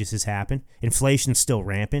changes has happened. Inflation's still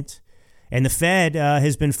rampant. And the Fed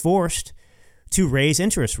has been forced to raise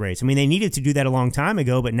interest rates. I mean, they needed to do that a long time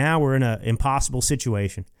ago, but now we're in an impossible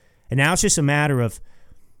situation. And now it's just a matter of,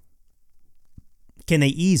 can they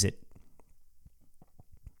ease it?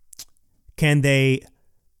 Can they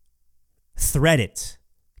thread it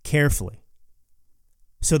carefully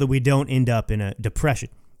so that we don't end up in a depression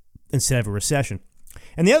instead of a recession?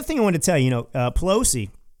 And the other thing I wanted to tell you, Pelosi,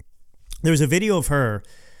 there was a video of her,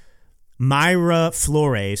 Mayra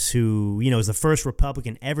Flores, who, is the first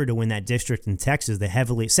Republican ever to win that district in Texas,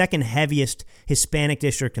 the second heaviest Hispanic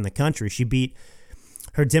district in the country. She beat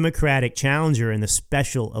her Democratic challenger in the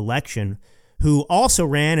special election, who also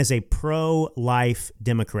ran as a pro-life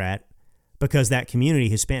Democrat because that community,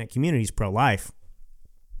 Hispanic community, is pro-life.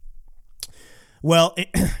 Well,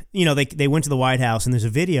 they went to the White House, and there's a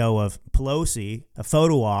video of Pelosi, a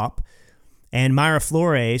photo op, and Mayra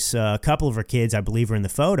Flores, a couple of her kids, I believe, are in the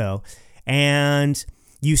photo. And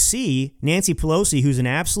you see Nancy Pelosi, who's an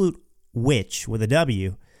absolute witch with a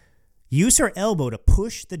W, use her elbow to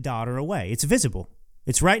push the daughter away. It's visible.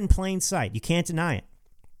 It's right in plain sight. You can't deny it.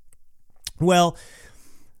 Well,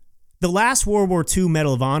 the last World War II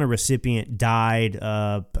Medal of Honor recipient died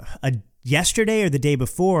yesterday or the day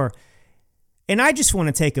before. And I just want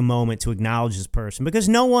to take a moment to acknowledge this person because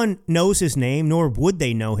no one knows his name, nor would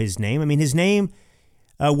they know his name. I mean, his name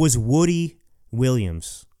was Woody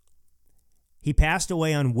Williams. He passed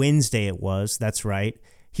away on Wednesday, it was. That's right.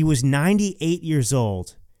 He was 98 years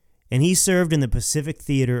old, and he served in the Pacific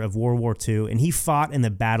Theater of World War II, and he fought in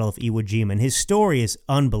the Battle of Iwo Jima. And his story is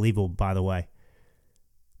unbelievable, by the way.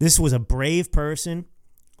 This was a brave person.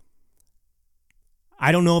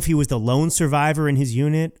 I don't know if he was the lone survivor in his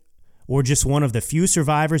unit or just one of the few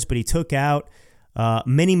survivors, but he took out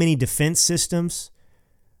many, many defense systems.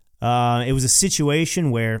 It was a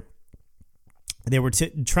situation where they were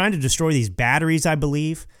trying to destroy these batteries, I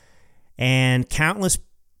believe, and countless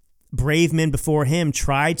brave men before him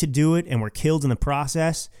tried to do it and were killed in the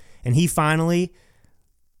process. And he finally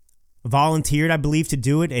volunteered, I believe, to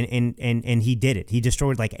do it, and he did it. He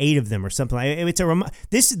destroyed like 8 of them or something.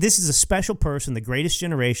 This is a special person, the greatest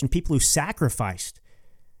generation, people who sacrificed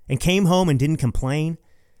and came home and didn't complain.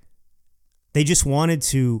 They just wanted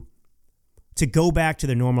to go back to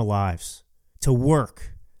their normal lives, to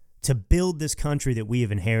work, to build this country that we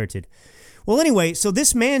have inherited. Well, anyway, so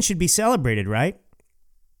this man should be celebrated, right?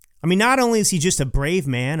 I mean, not only is he just a brave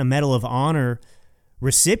man, a Medal of Honor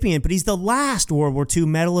recipient, but he's the last World War II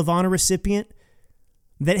Medal of Honor recipient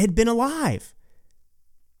that had been alive.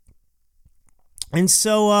 And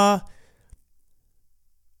so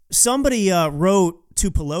somebody wrote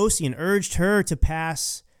to Pelosi and urged her to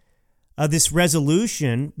pass this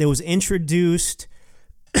resolution that was introduced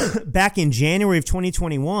back in January of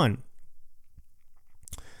 2021.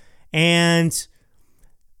 And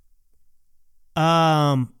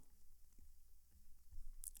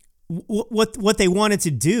what they wanted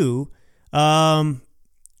to do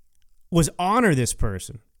was honor this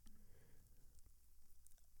person.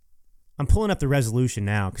 I'm pulling up the resolution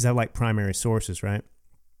now because I like primary sources, right?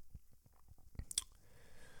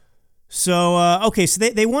 So, okay, so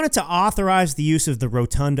they wanted to authorize the use of the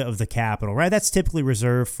rotunda of the Capitol, right? That's typically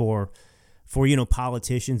reserved for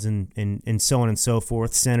politicians and so on and so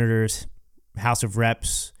forth, senators, House of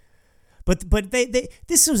Reps. But they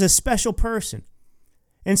this was a special person.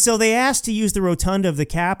 And so they asked to use the rotunda of the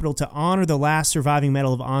Capitol to honor the last surviving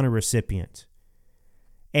Medal of Honor recipient.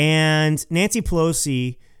 And Nancy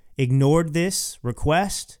Pelosi ignored this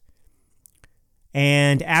request.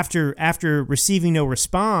 And after receiving no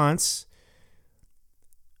response,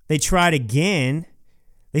 they tried again.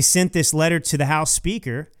 They sent this letter to the House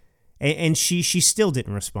Speaker, and she still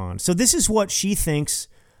didn't respond. So this is what she thinks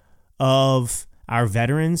of our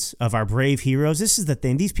veterans, of our brave heroes. This is the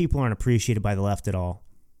thing. These people aren't appreciated by the left at all.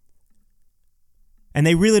 And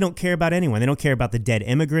they really don't care about anyone. They don't care about the dead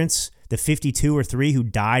immigrants, the 52 or 3 who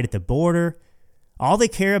died at the border. All they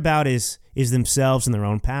care about is themselves and their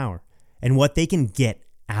own power and what they can get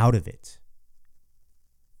out of it.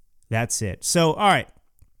 That's it. So, all right.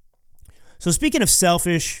 So speaking of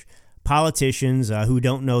selfish politicians who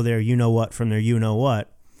don't know their you-know-what from their you-know-what,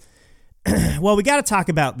 well, we got to talk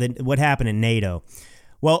about what happened in NATO.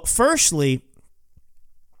 Well, firstly,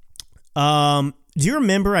 do you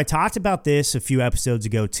remember I talked about this a few episodes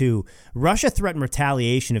ago too? Russia threatened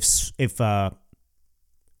retaliation if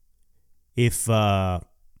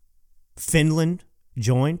Finland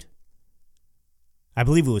joined. I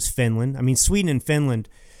believe it was Finland. I mean, Sweden and Finland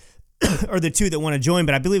are the two that want to join,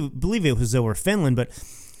 but I believe it was over Finland. But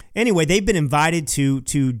anyway, they've been invited to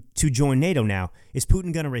join NATO now. Is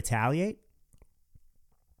Putin going to retaliate?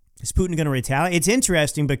 It's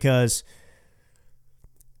interesting because,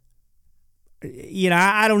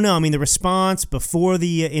 I don't know. I mean, the response before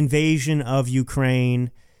the invasion of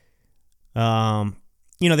Ukraine,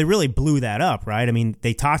 they really blew that up, right? I mean,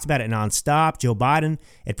 they talked about it nonstop. Joe Biden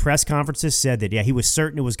at press conferences said that, he was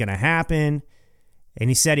certain it was going to happen. And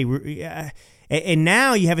he said and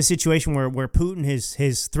now you have a situation where Putin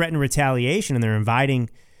has threatened retaliation and they're inviting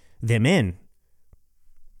them in.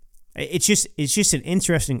 It's just an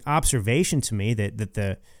interesting observation to me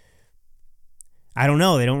that I don't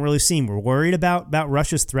know, they don't really seem worried about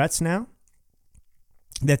Russia's threats now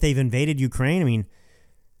that they've invaded Ukraine. I mean,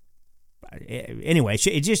 anyway,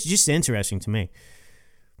 it's just interesting to me.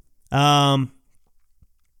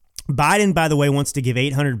 Biden, by the way, wants to give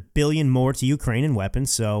 $800 billion more to Ukraine in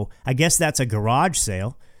weapons, so I guess that's a garage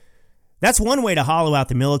sale. That's one way to hollow out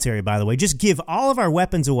the military, by the way. Just give all of our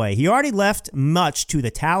weapons away. He already left much to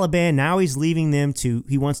the Taliban. Now he's leaving them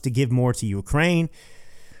he wants to give more to Ukraine.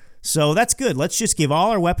 So that's good. Let's just give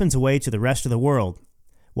all our weapons away to the rest of the world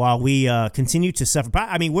while we continue to suffer.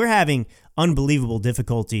 I mean, we're having unbelievable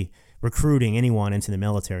difficulty recruiting anyone into the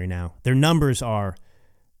military now. Their numbers are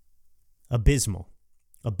abysmal,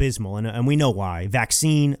 and we know why.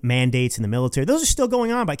 Vaccine mandates in the military, those are still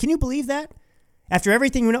going on. But can you believe that? After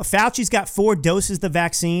everything we know, Fauci's got 4 doses of the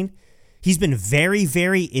vaccine. He's been very,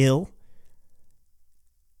 very ill.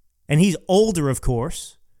 And he's older, of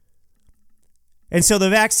course. And so the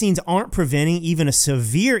vaccines aren't preventing even a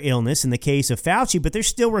severe illness in the case of Fauci, but they're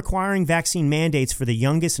still requiring vaccine mandates for the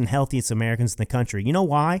youngest and healthiest Americans in the country. You know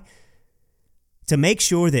why? To make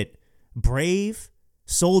sure that brave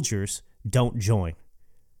soldiers don't join.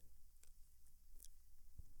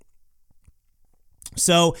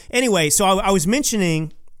 So anyway, I was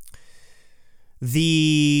mentioning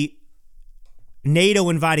the NATO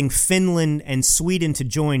inviting Finland and Sweden to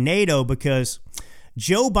join NATO because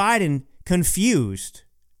Joe Biden confused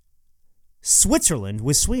Switzerland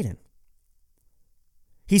with Sweden.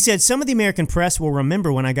 He said, some of the American press will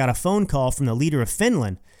remember when I got a phone call from the leader of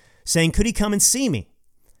Finland saying, could he come and see me?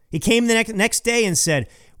 He came the next day and said,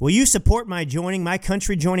 will you support my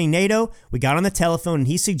country joining NATO? We got on the telephone and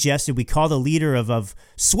he suggested we call the leader of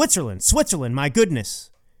Switzerland. Switzerland, my goodness.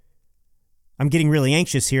 I'm getting really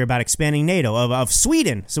anxious here about expanding NATO, of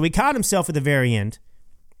Sweden. So he caught himself at the very end.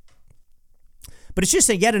 But it's just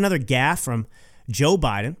yet another gaffe from Joe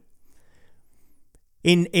Biden.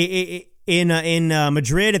 In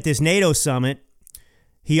Madrid at this NATO summit,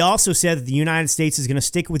 he also said that the United States is going to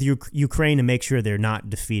stick with Ukraine to make sure they're not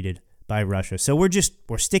defeated by Russia. So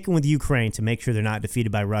we're sticking with Ukraine to make sure they're not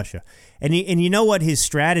defeated by Russia. And you know what his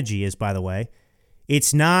strategy is, by the way?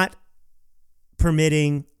 It's not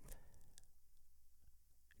permitting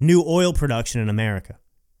new oil production in America.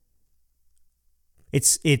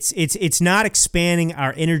 It's not expanding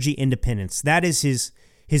our energy independence. That is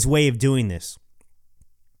his way of doing this.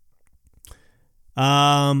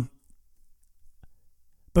 Because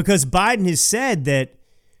Biden has said that,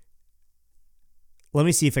 let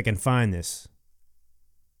me see if I can find this.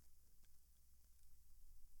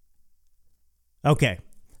 Okay.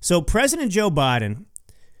 So President Joe Biden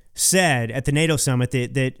said at the NATO summit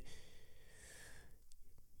that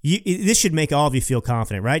this should make all of you feel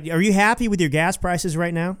confident, right? Are you happy with your gas prices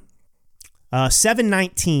right now?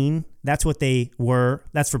 $7.19, that's what they were.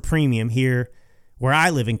 That's for premium here where I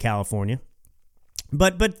live in California.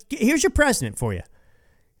 But here's your president for you.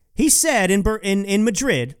 He said in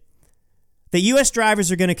Madrid that U.S.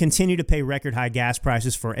 drivers are going to continue to pay record high gas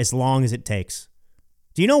prices for as long as it takes.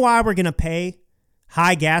 Do you know why we're going to pay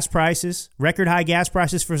high gas prices, record high gas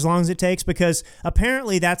prices for as long as it takes? Because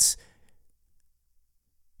apparently that's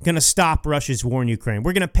going to stop Russia's war in Ukraine.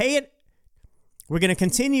 We're going to pay it. We're going to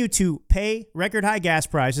continue to pay record high gas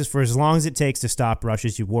prices for as long as it takes to stop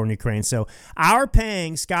Russia's war in Ukraine. So our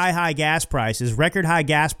paying sky high gas prices, record high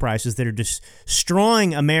gas prices that are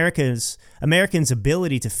destroying Americans'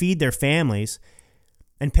 ability to feed their families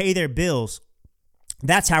and pay their bills.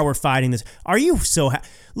 That's how we're fighting this. Are you so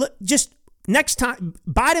look, just next time,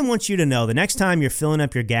 Biden wants you to know the next time you're filling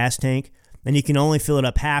up your gas tank and you can only fill it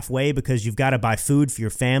up halfway because you've got to buy food for your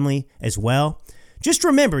family as well. Just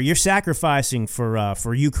remember, you're sacrificing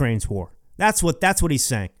for Ukraine's war. That's what he's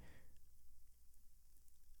saying.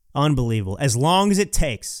 Unbelievable. As long as it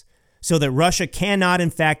takes, so that Russia cannot,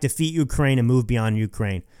 in fact, defeat Ukraine and move beyond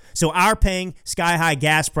Ukraine. So our paying sky-high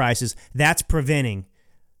gas prices, that's preventing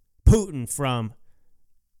Putin from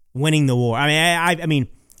winning the war. I mean,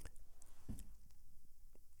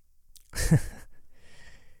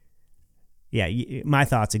 yeah, my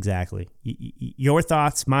thoughts exactly. Your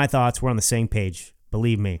thoughts, my thoughts, we're on the same page.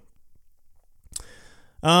 Believe me.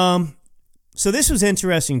 So this was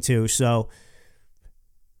interesting too. So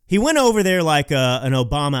he went over there like an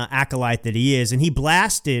Obama acolyte that he is, and he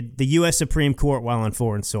blasted the U.S. Supreme Court while on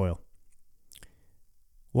foreign soil.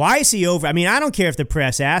 Why is he over? I mean, I don't care if the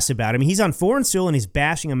press asks about him. He's on foreign soil and he's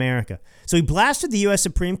bashing America. So he blasted the U.S.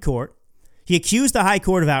 Supreme Court. He accused the High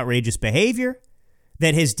Court of outrageous behavior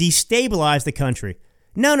that has destabilized the country.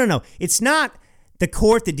 No. It's not the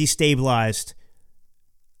court that destabilized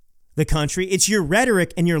the country. It's your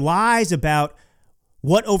rhetoric and your lies about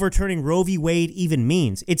what overturning Roe v. Wade even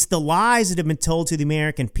means. It's the lies that have been told to the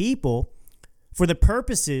American people for the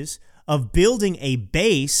purposes of building a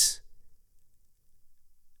base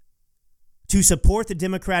to support the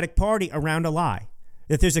Democratic Party around a lie,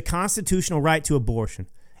 that there's a constitutional right to abortion,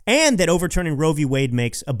 and that overturning Roe v. Wade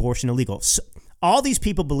makes abortion illegal. So, all these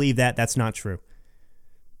people believe that. That's not true.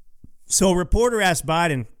 So a reporter asked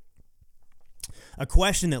Biden a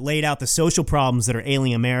question that laid out the social problems that are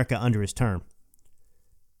ailing America under his term.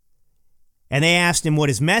 And they asked him what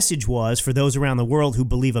his message was for those around the world who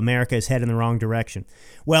believe America is headed in the wrong direction.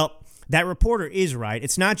 Well, that reporter is right.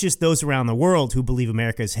 It's not just those around the world who believe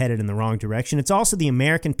America is headed in the wrong direction. It's also the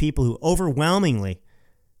American people who overwhelmingly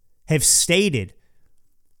have stated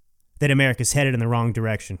that America is headed in the wrong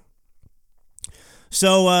direction.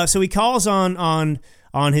 So he calls on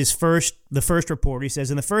on the first report. He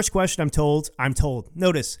says, in the first question, I'm told.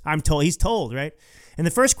 Notice, I'm told. He's told, right? And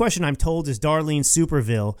the first question I'm told is Darlene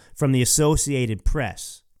Superville from the Associated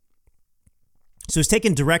Press. So he's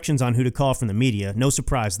taking directions on who to call from the media. No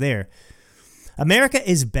surprise there. America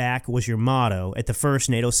is back was your motto at the first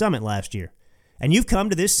NATO summit last year. And you've come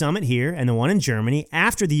to this summit here and the one in Germany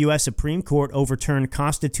after the U.S. Supreme Court overturned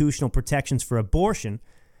constitutional protections for abortion,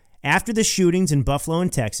 after the shootings in Buffalo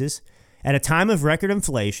and Texas, at a time of record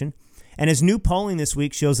inflation, and as new polling this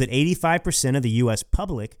week shows that 85% of the U.S.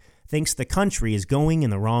 public thinks the country is going in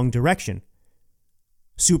the wrong direction.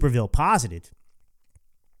 Superville posited.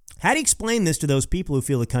 How do you explain this to those people who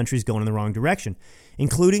feel the country is going in the wrong direction,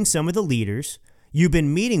 including some of the leaders you've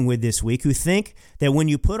been meeting with this week who think that when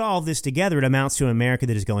you put all of this together, it amounts to an America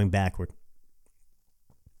that is going backward?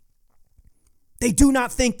 They do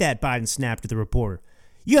not think that, Biden snapped at the reporter.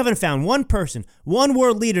 You haven't found one person, one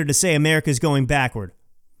world leader to say America is going backward.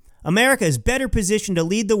 America is better positioned to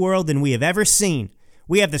lead the world than we have ever seen.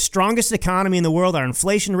 We have the strongest economy in the world. Our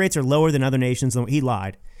inflation rates are lower than other nations. He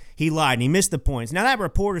lied. He lied, and he missed the points. Now, that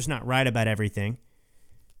reporter's not right about everything.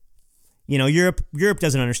 You know, Europe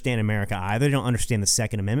doesn't understand America either. They don't understand the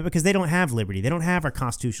Second Amendment because they don't have liberty. They don't have our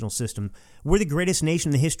constitutional system. We're the greatest nation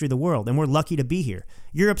in the history of the world, and we're lucky to be here.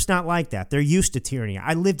 Europe's not like that. They're used to tyranny.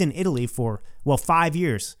 I lived in Italy for, 5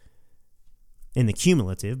 years in the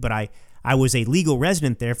cumulative, but I was a legal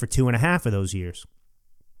resident there for 2.5 of those years.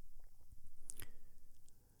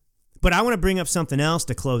 But I want to bring up something else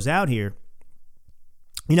to close out here.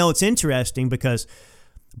 You know, it's interesting because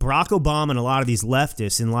Barack Obama and a lot of these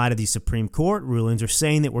leftists, in light of these Supreme Court rulings, are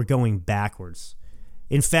saying that we're going backwards.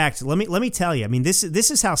 In fact, let me tell you. I mean, this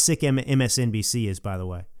is how sick MSNBC is, by the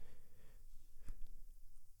way.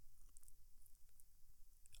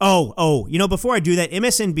 You know, before I do that,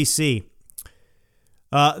 MSNBC,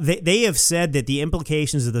 they have said that the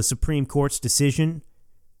implications of the Supreme Court's decision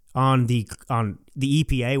on the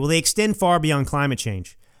EPA, well, they extend far beyond climate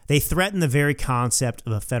change. They threaten the very concept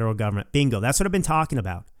of a federal government. Bingo. That's what I've been talking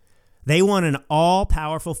about. They want an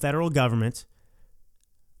all-powerful federal government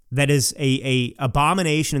that is a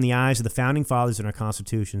abomination in the eyes of the founding fathers in our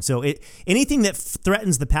Constitution. So anything that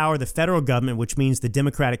threatens the power of the federal government, which means the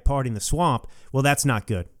Democratic Party in the swamp, well, that's not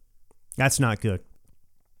good. That's not good.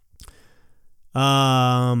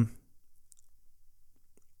 Well,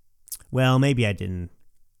 maybe I didn't.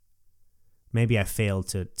 Maybe I failed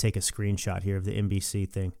to take a screenshot here of the NBC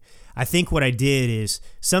thing. I think what I did is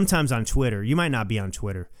sometimes on Twitter, you might not be on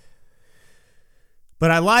Twitter,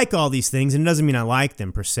 but I like all these things, and it doesn't mean I like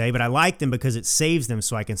them per se, but I like them because it saves them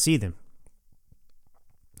so I can see them.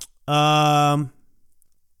 Here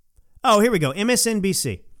we go.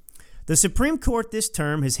 MSNBC. The Supreme Court this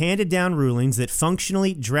term has handed down rulings that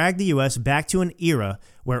functionally drag the U.S. back to an era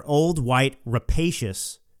where old, white,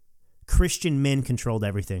 rapacious Christian men controlled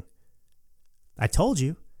everything. I told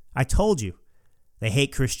you. They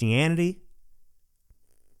hate Christianity.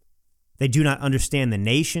 They do not understand the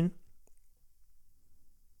nation.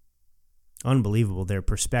 Unbelievable, their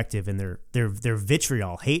perspective and their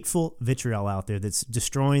vitriol, hateful vitriol out there that's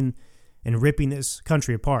destroying and ripping this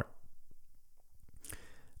country apart.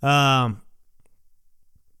 Okay.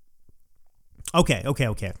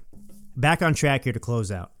 Back on track here to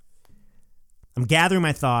close out. I'm gathering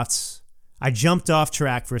my thoughts. I jumped off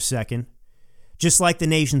track for a second. Just like the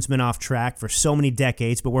nation's been off track for so many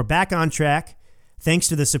decades, but we're back on track thanks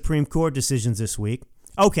to the Supreme Court decisions this week.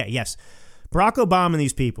 Okay, yes. Barack Obama and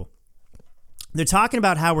these people, they're talking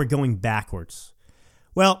about how we're going backwards.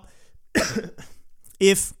 Well,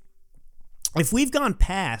 if we've gone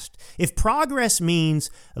past, if progress means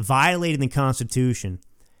violating the Constitution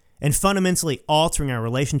and fundamentally altering our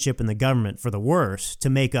relationship in the government for the worse to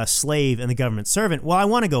make us slave and the government servant, well, I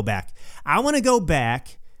want to go back. I want to go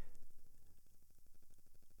back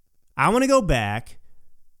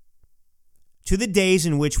to the days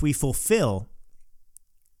in which we fulfill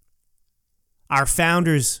our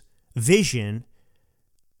founders' vision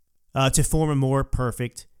to form a more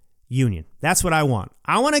perfect union. That's what I want.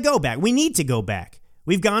 I want to go back. We need to go back.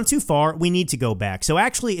 We've gone too far. We need to go back. So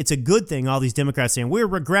actually, it's a good thing all these Democrats saying we're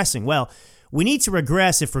regressing. Well, we need to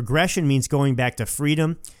regress if regression means going back to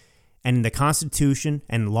freedom and the Constitution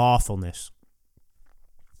and lawfulness.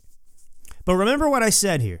 But remember what I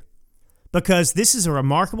said here. Because this is a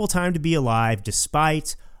remarkable time to be alive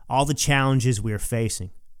despite all the challenges we're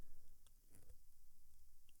facing.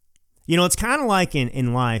 You know, it's kind of like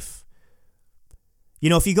in life. You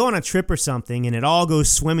know, if you go on a trip or something and it all goes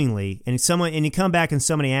swimmingly and you come back and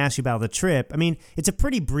somebody asks you about the trip, I mean, it's a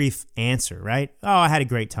pretty brief answer, right? Oh, I had a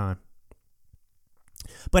great time.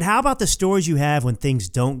 But how about the stories you have when things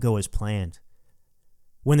don't go as planned?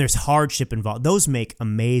 when there's hardship involved. Those make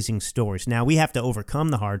amazing stories. Now, we have to overcome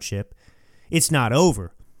the hardship. It's not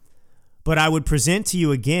over. But I would present to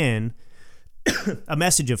you again a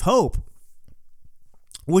message of hope,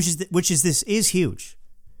 which is this is huge.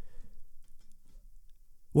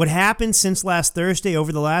 What happened since last Thursday,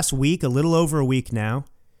 over the last week, a little over a week now,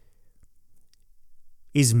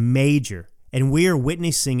 is major, and we are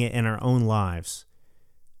witnessing it in our own lives.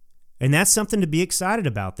 And that's something to be excited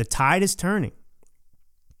about. The tide is turning.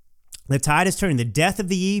 The tide is turning. The death of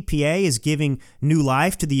the EPA is giving new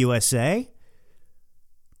life to the USA.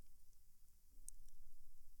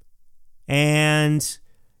 And,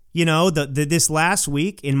 you know, this last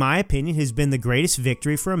week, in my opinion, has been the greatest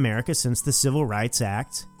victory for America since the Civil Rights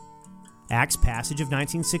Act's passage of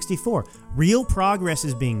 1964. Real progress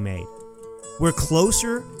is being made. We're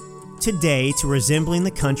closer today to resembling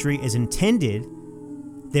the country as intended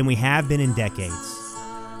than we have been in decades.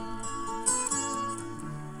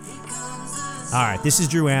 All right, this is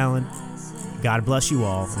Drew Allen. God bless you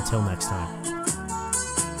all. Until next time.